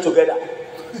count it together.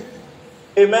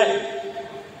 Amen.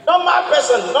 Normal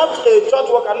person, not a church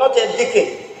worker, not a deacon,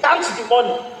 count the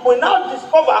money. We now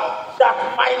discover that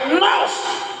my loss,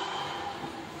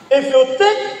 if you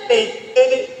take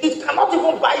it cannot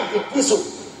even buy the diesel.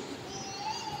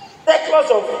 Take lots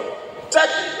of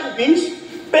church bills,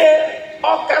 pay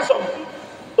all kinds of bills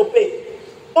to pay.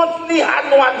 Monthly,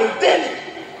 annually, daily.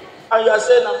 And you are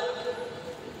saying now,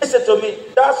 listen to me,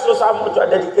 that shows how much you are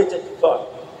dedicated to God.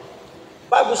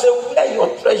 Bible says, where your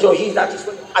treasure is, that is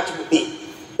where your heart will be.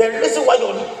 The reason why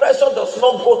your treasure does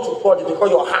not go to God is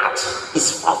because your heart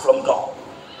is far from God.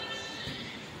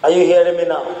 Are you hearing me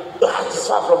now? Your heart is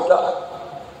far from God.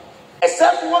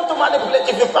 Except you want to manipulate.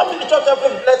 If you come to the church every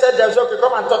blessed day, okay,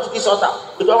 come and touch this altar.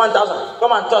 You got 1,000.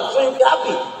 Come and touch. So you'll be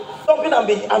happy. Something and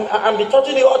be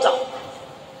touching the altar.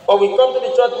 Or we come to the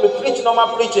church, we preach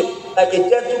normal preaching, like a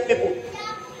gentle people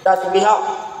that we have.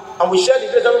 And we share the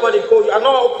grace, everybody go. You are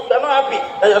not happy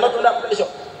that you are not under pressure.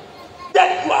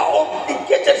 Then you are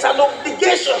obligated. It's an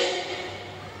obligation.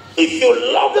 If you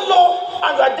love the Lord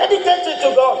and you are dedicated to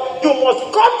God, you must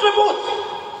contribute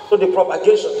to the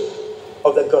propagation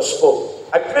of the gospel.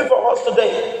 I pray for us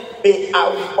today. May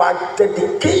our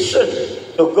dedication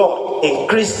to God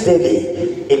increase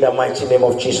daily in the mighty name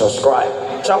of Jesus Christ.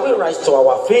 Shall we rise to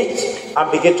our feet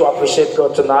and begin to appreciate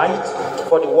God tonight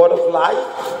for the word of life,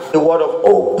 the word of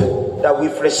hope that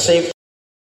we've received?